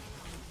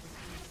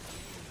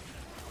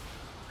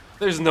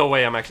 There's no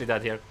way I'm actually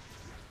dead here.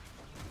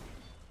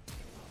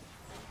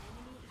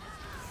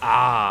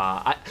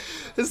 Ah,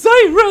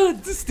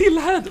 Zyra still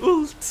had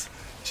ult.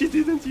 She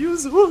didn't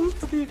use ult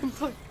the entire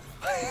time.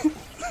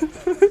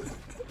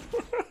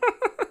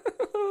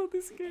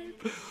 This game.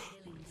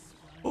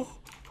 Oh,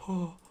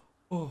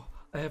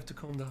 I have to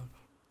calm down.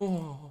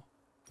 Oh.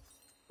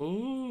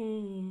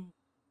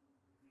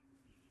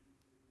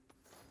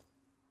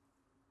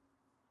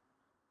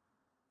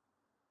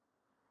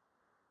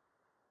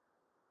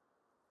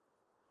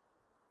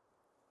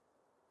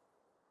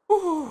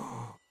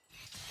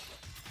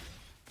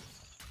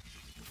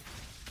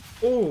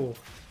 Oh,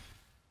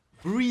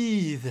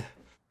 breathe.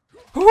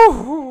 Blessed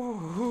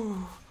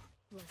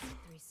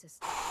three sisters,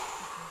 give me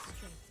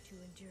strength to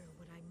endure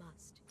what I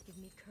must. Give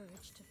me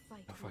courage to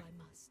fight who fuck. I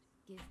must.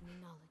 Give me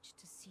knowledge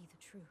to see the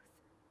truth.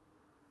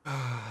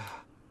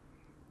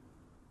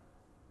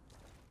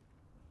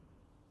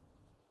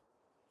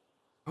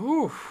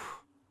 Ooh,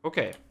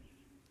 okay.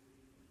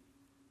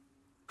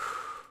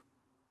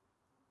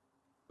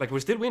 Like we're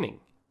still winning.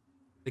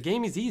 The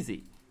game is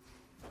easy.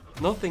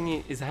 Nothing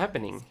is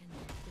happening.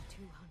 Connect the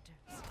two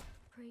hunters.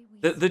 Pray we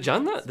The see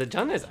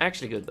Janna is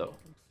actually good though.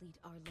 complete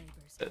our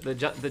labors.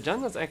 The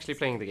Janna's actually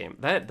playing the game.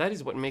 That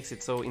is what makes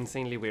it so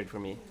insanely weird for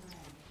me.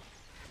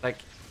 Like,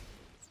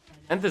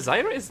 and the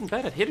Zyra isn't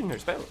bad at hitting her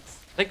spells.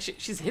 Like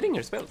she's hitting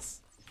her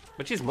spells,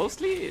 but she's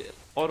mostly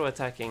auto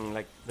attacking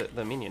like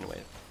the minion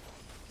wave,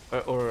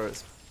 or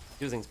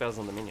using spells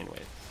on the minion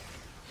wave.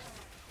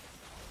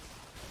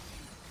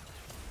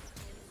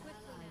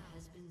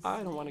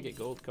 I don't want to get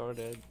gold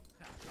carded.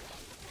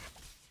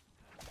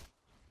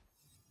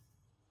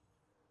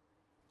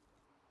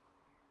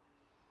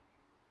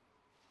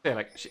 Yeah,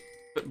 like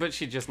but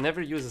she just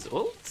never uses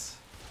ult.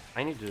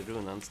 I need to do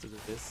nuns to do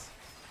this.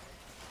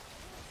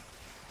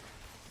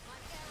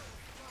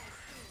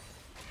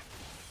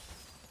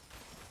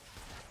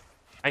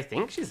 I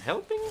think she's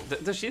helping.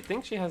 Does she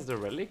think she has the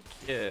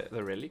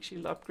relic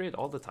shield upgrade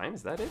all the time?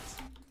 Is that it?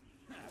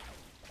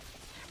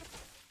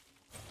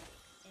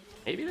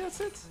 Maybe that's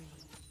it.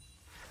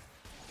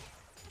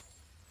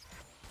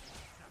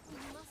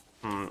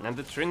 And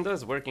the Trinda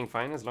is working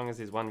fine as long as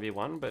he's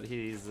 1v1, but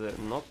he's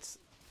not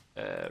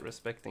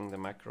respecting the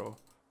macro.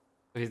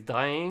 So he's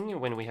dying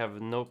when we have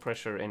no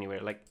pressure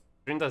anywhere. Like,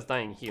 Trinda's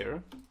dying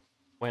here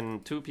when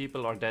 2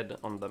 people are dead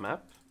on the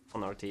map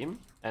on our team,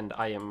 and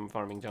I am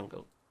farming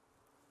jungle.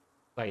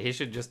 Like, he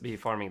should just be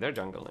farming their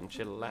jungle and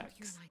chillax.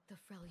 Unite the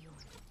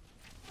Freljord.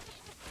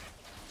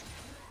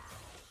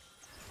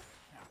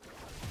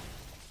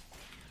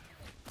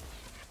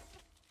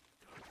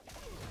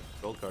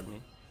 Gold card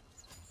me.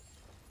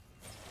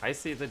 I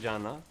see the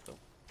Janna. So.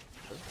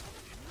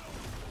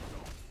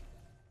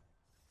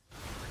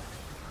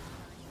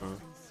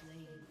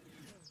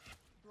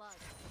 Blood.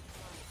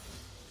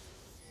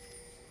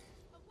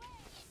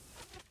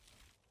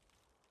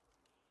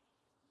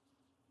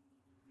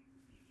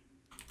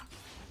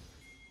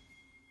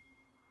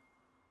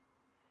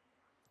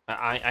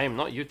 I am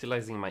not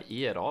utilizing my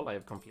E at all. I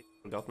have completely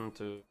forgotten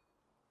to.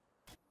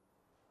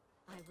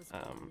 I was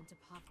born to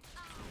pop.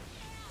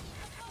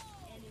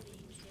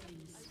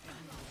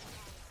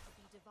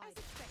 As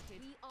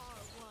expected, we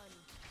are one.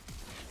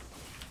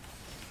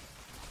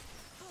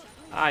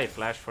 I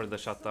flashed for the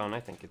shutdown. I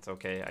think it's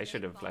okay. I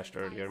should have flashed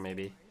earlier,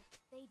 maybe.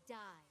 They died.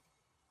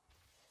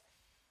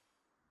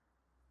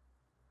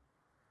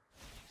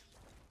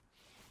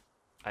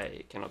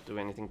 I cannot do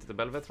anything to the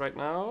Belvet right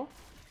now.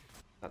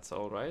 That's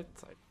alright.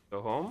 I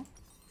go home.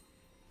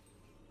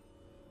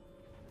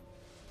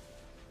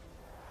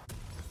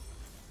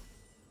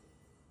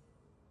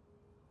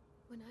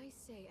 When I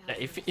say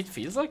It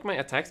feels like my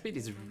attack speed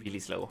is really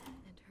slow.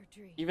 and her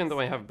dreams. Even though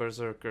I have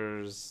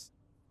Berserkers,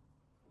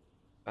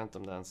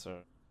 Phantom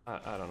Dancer.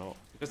 I don't know.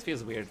 It just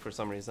feels weird for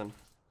some reason.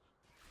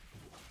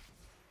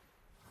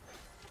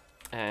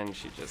 And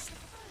she just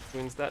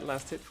wins that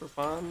last hit for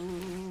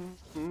fun.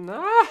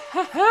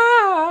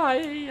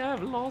 I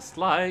have lost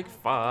like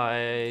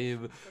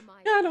 5 For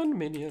my cannon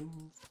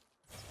minions.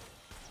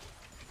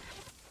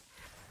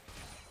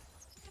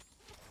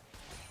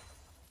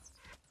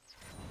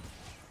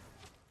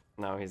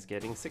 Now he's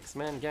getting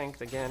 6-man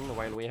ganked again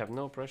while we have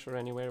no pressure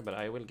anywhere, but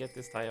I will get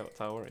this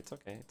tower. It's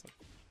okay. It's okay.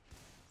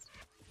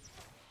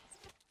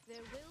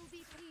 there will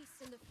be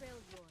peace in the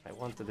Freljord. I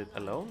wanted it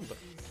alone, but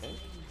okay.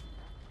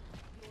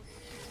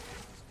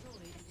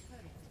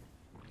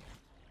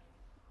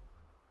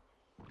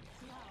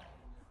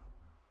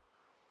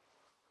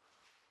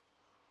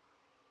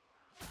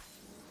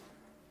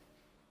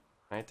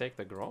 Can I take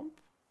the Gromp?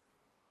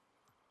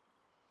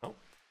 No.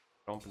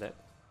 Gromp dead.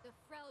 The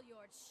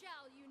Freljord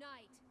shall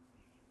unite.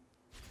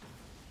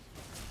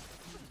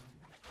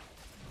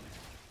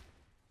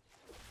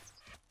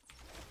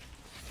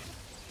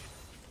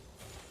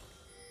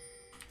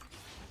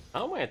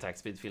 Oh, my attack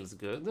speed feels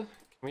good. Can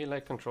we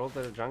like control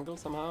the jungle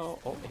somehow?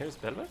 Oh, here's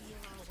Belvet.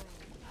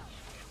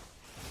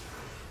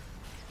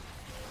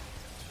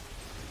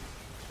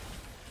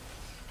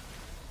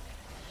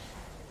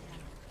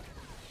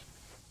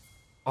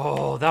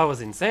 Oh, that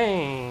was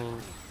insane!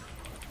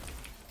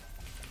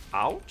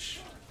 Ouch!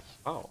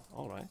 Oh,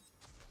 alright.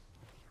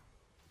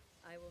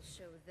 I will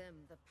show them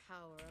the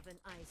power of an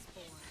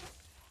Iceborn.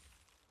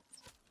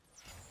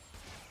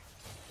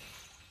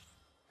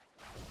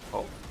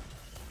 Oh.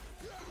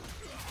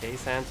 Okay,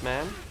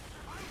 Sandman.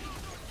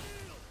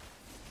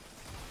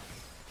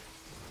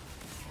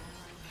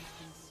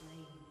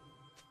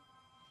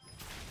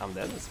 I'm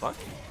dead as fuck.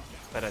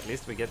 But at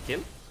least we get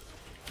killed.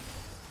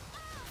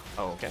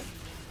 Oh, okay.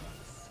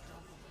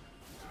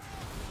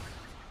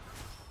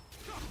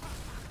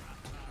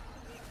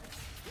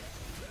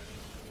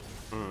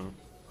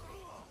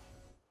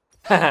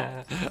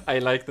 I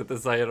like that the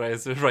Zyra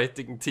is a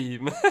writing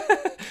team.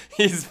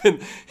 he's been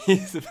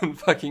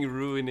fucking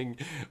ruining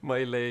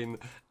my lane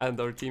and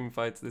our team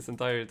fights this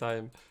entire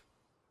time.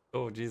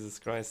 Oh Jesus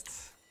Christ.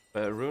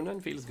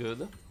 Runan feels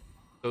good.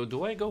 So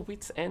do I go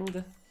Wit's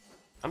End?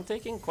 I'm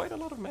taking quite a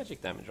lot of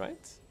magic damage,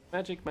 right?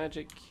 Magic,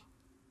 magic.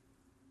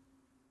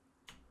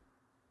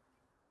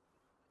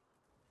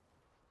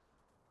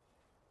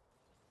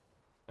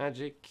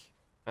 Magic,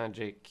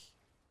 magic.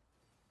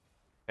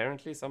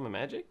 Apparently some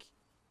magic?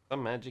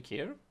 Some magic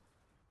here?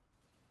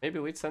 Maybe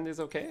Wit's End is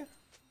okay?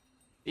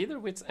 Either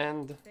Wit's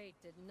End Fate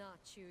did not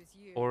choose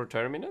you. or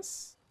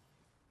Terminus.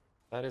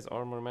 That is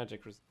armor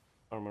magic,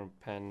 armor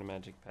pen,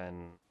 magic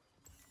pen.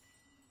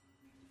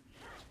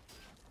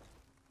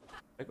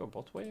 I go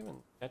bot wave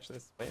and catch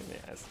this wave?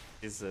 Yes,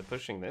 he's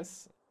pushing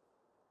this.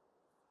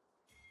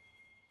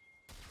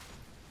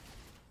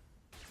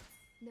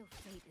 No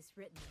fate is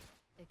written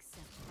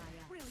except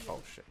by us.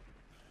 Oh shit.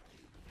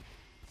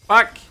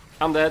 Fuck!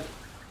 I'm dead.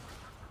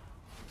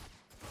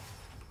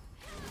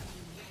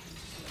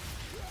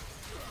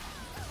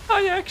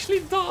 I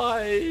actually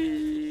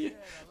die!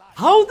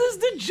 How does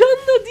the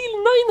Janna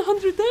deal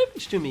 900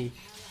 damage to me?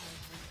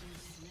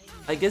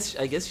 I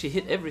guess she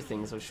hit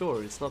everything, so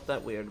sure, it's not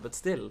that weird, but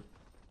still.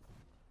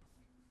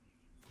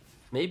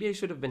 Maybe I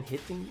should have been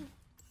hitting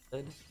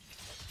instead.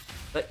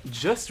 Like,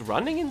 just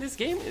running in this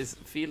game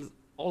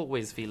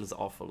always feels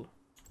awful.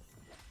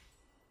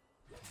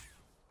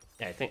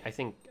 Yeah, I think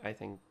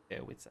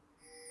with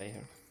play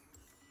here.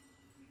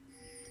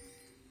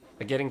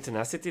 But getting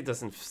tenacity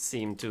doesn't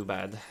seem too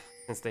bad,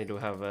 since they do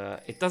have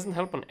it doesn't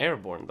help on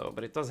airborne though,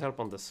 but it does help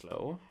on the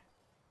slow.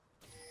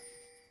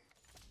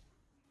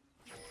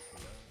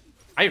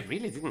 I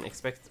really didn't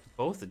expect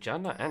both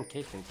Janna and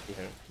Caitlyn to be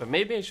here. But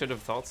maybe I should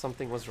have thought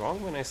something was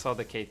wrong when I saw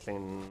that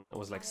Caitlyn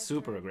was like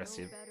super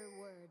aggressive.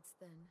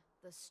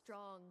 The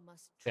strong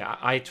must Yeah,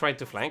 I tried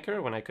to flank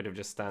her when I could have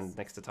just stand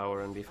next to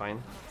tower and be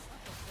fine.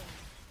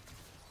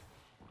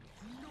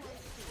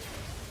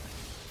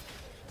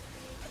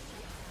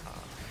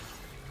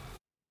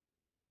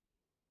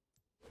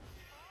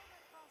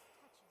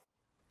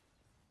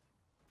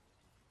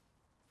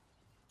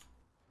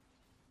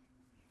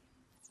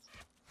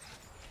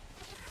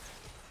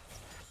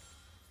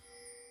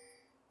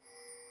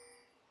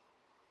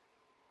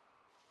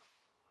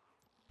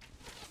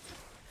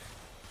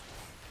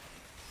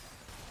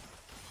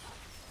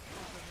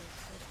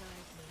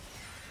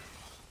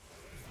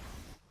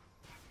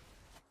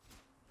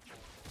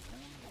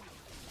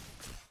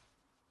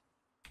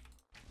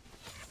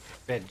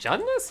 But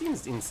Janna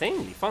seems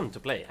insanely fun to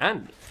play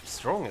and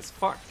strong as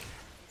fuck.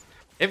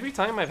 Every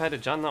time I've had a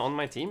Janna on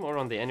my team or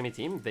on the enemy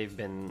team, they've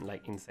been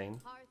like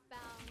insane.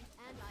 Hearthbound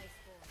and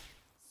Iceborne,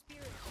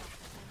 Spirit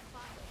and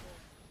Fireborn.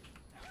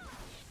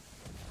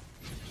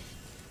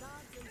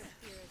 Gods and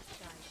spirits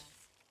guide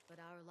us, but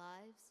our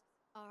lives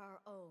are our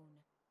own.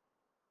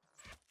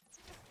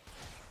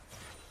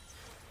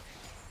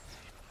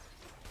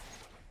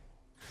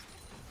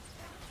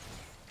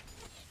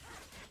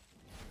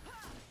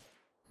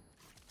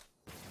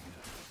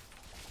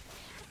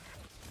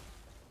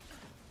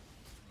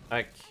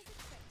 Like,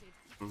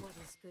 What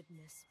is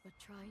goodness but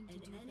trying to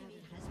do better?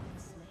 Has been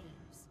slain.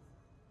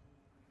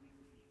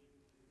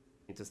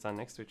 need to stand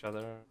next to each other.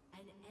 An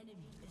enemy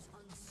is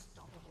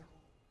unstoppable.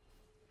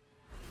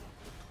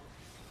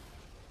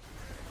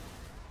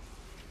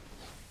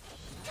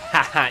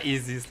 Haha,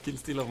 easiest kill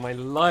steal of my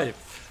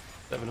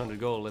life. 700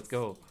 gold, let's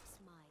go.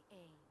 My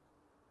aim.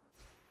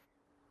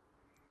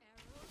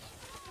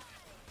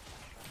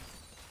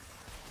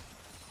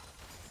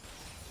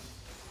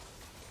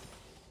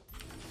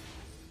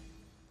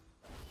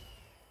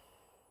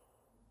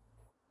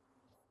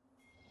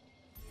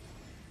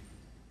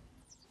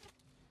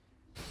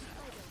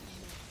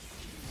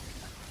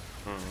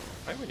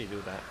 Why would he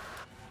do that?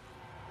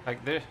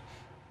 Like,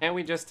 can't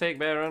we just take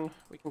Baron?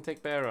 We can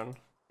take Baron.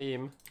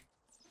 Team.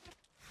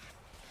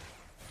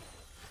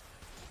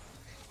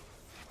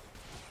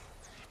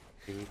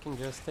 We can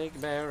just take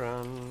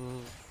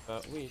Baron,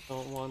 but we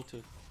don't want to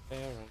take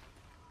Baron.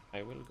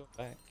 I will go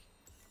back.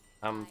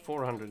 I'm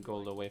 400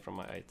 gold away from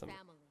my item.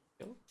 Family.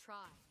 Kill? Try.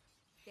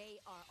 They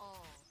are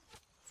all.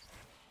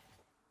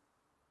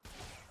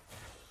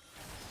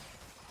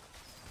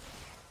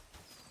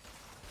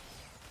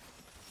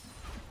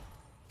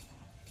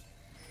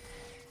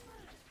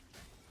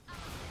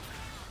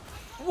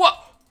 What?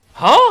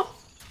 Huh?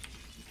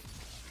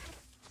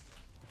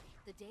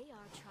 The day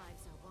our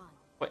tribes are one,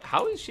 Wait,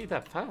 how is she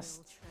that fast?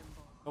 will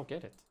tremble. I don't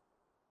get it.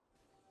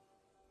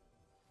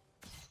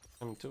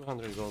 I'm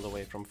 200 gold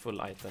away from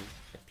full item.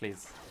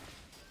 Please.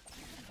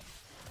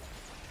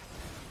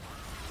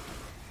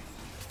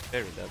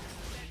 Very dead.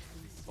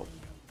 Oh.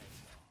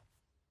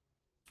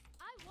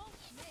 I won't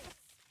miss.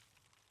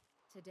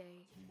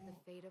 Today, the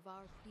fate of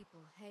our people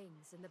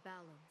hangs in the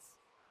balance.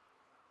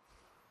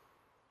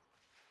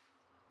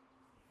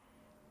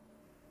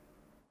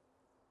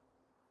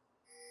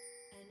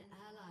 An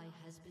ally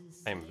has been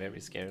I'm very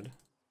scared.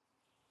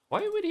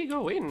 Why would he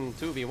go in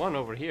 2v1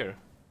 over here?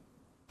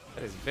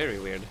 That is very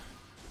weird.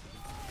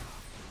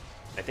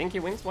 I think he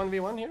wins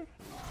 1v1 here.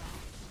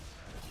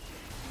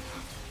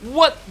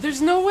 What?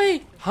 There's no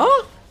way!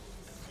 Huh?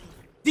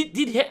 Did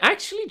he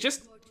actually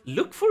just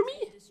look for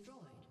me?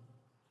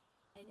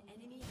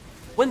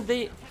 When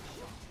they...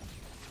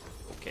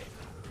 Okay.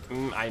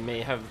 I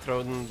may have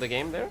thrown the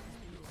game there.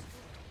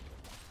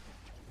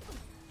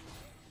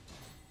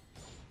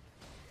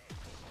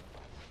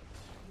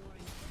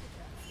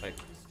 Like...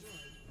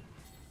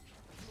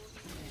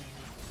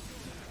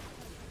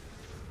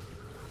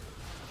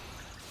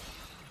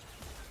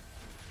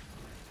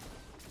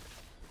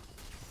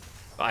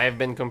 I have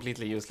been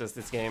completely useless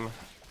this game.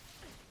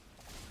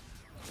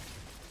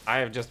 I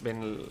have just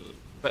been...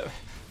 But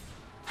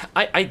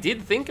I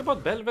did think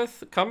about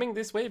Belveth coming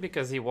this way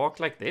because he walked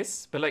like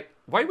this, but like,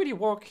 why would he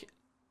walk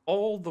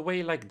all the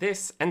way like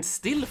this and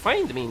still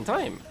find me in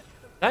time?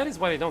 That is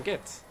what I don't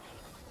get.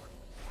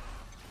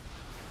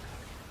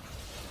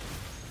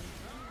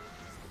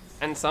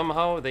 And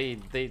somehow they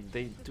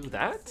do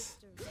that?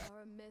 Sisters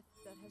are a myth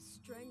that has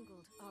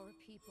strangled our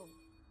people.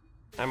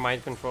 I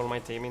mind control my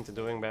team into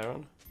doing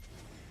Baron.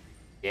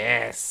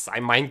 Yes, I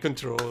mind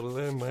control.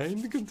 I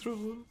mind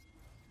control.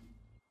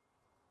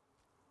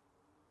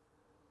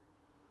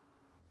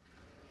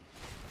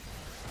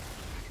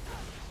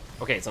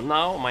 Okay, so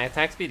now my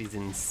attack speed is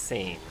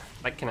insane.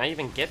 Like, can I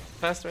even get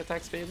faster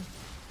attack speed?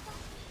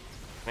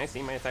 Can I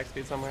see my attack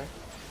speed somewhere?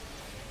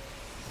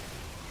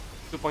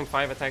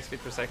 2.5 attack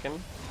speed per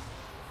second.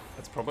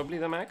 That's probably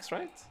the max,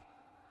 right?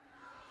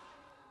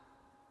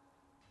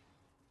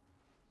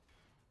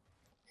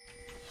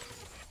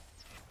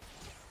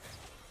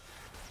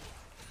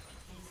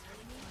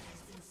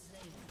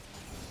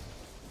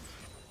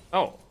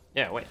 Oh,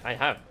 yeah, wait, I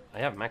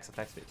have max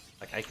attack speed.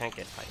 Like, I can't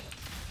get higher.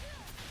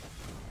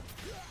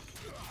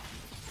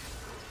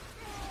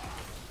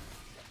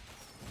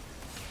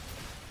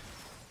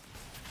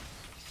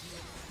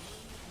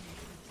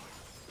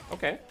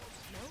 Okay.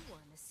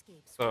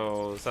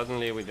 So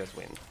suddenly we just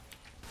win.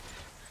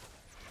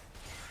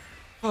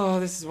 Oh,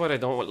 this is what I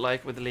don't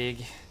like with the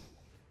league.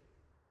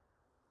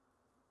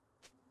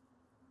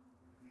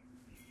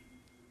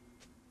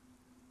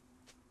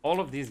 All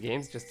of these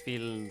games just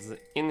feels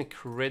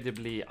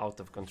incredibly out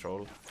of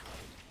control.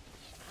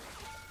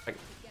 Like,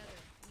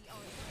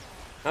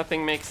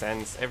 nothing makes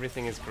sense,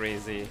 everything is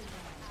crazy.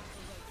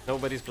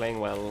 Nobody's playing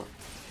well.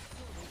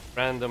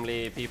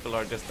 Randomly, people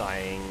are just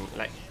dying.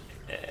 Like,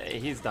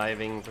 he's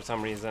diving for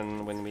some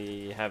reason when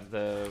we have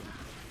the...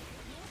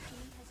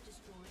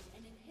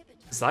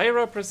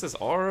 Zyra presses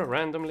R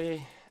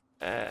randomly.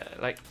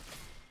 Like...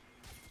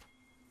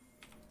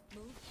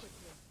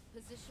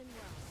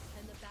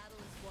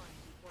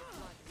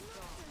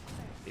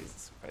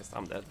 Jesus Christ,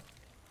 I'm dead.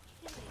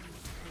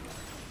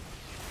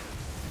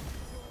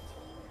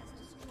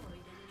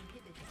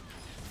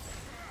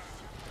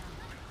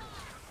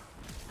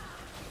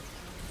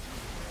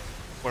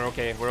 We're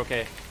okay, we're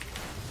okay.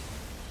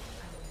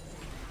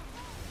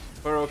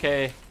 We're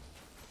okay.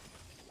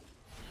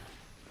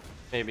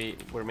 Maybe,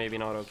 we're maybe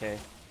not okay.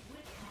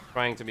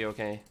 Trying to be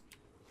okay.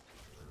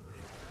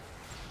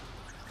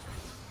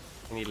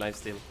 I need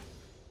lifesteal.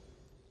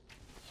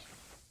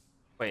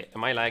 Wait,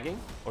 am I lagging?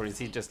 Or is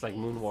he just like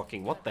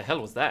moonwalking? What the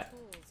hell was that?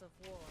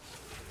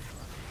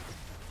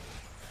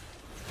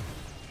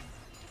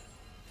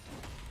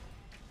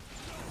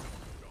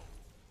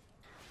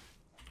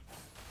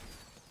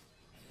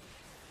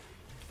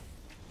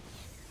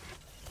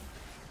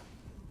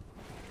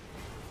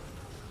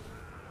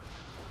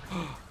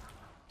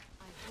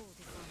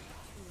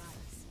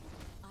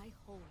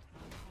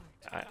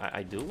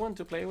 I do want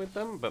to play with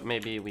them, but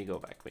maybe we go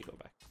back, we go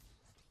back.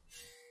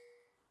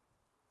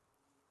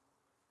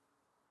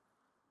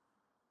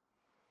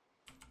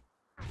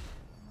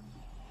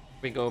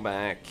 We go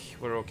back,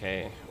 we're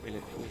okay, we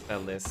sell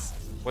this.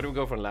 What do we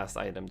go for last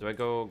item? Do I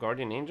go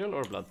Guardian Angel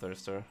or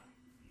Bloodthirster?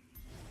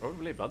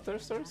 Probably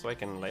Bloodthirster, so I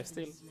can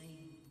lifesteal.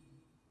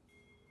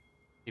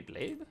 He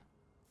Blade?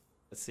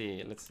 Let's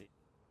see, let's see.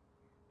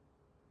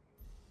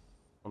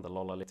 On the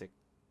Lolalytic.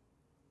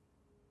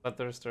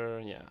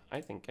 Bloodthirster, yeah,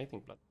 I think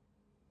Blood.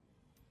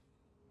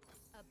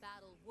 A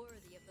battle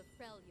worthy of the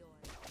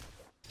Freljord.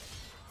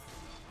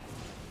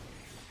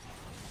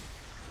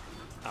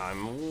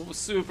 I'm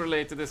super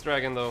late to this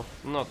dragon though.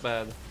 Not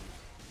bad.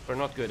 Or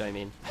not good, I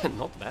mean.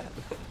 Not bad.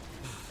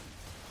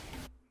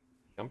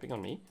 Jumping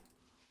on me?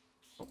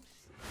 Oh.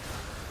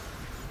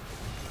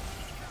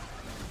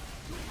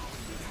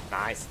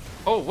 Nice.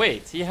 Oh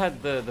wait, he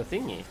had the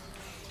thingy.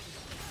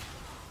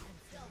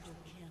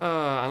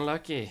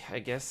 Unlucky, I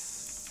guess.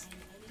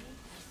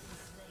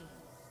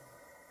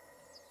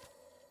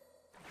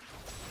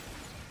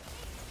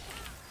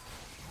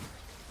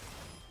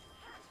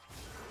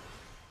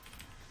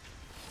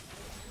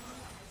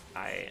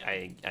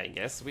 I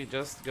guess we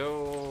just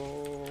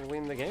go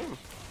win the game.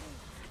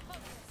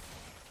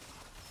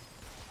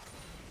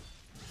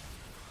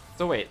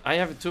 So wait, I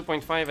have a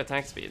 2.5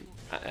 attack speed.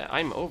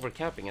 I'm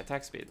overcapping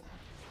attack speed.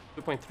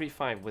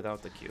 2.35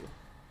 without the Q.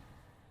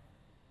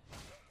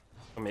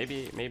 So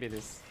maybe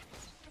this.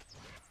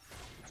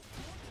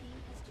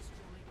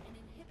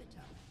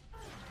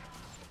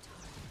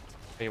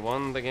 We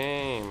won the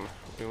game.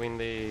 We win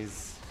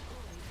these.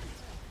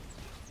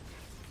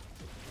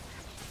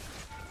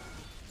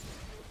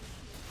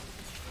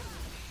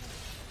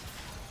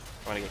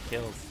 I want to get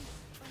kills.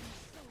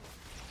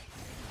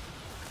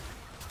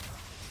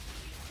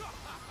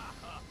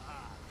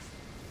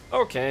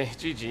 Okay,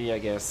 GG, I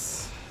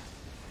guess.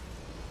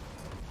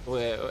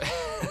 Well,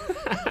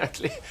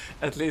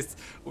 at least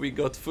we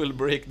got full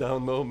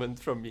breakdown moment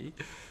from me.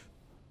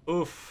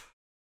 Oof.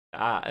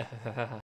 Ah.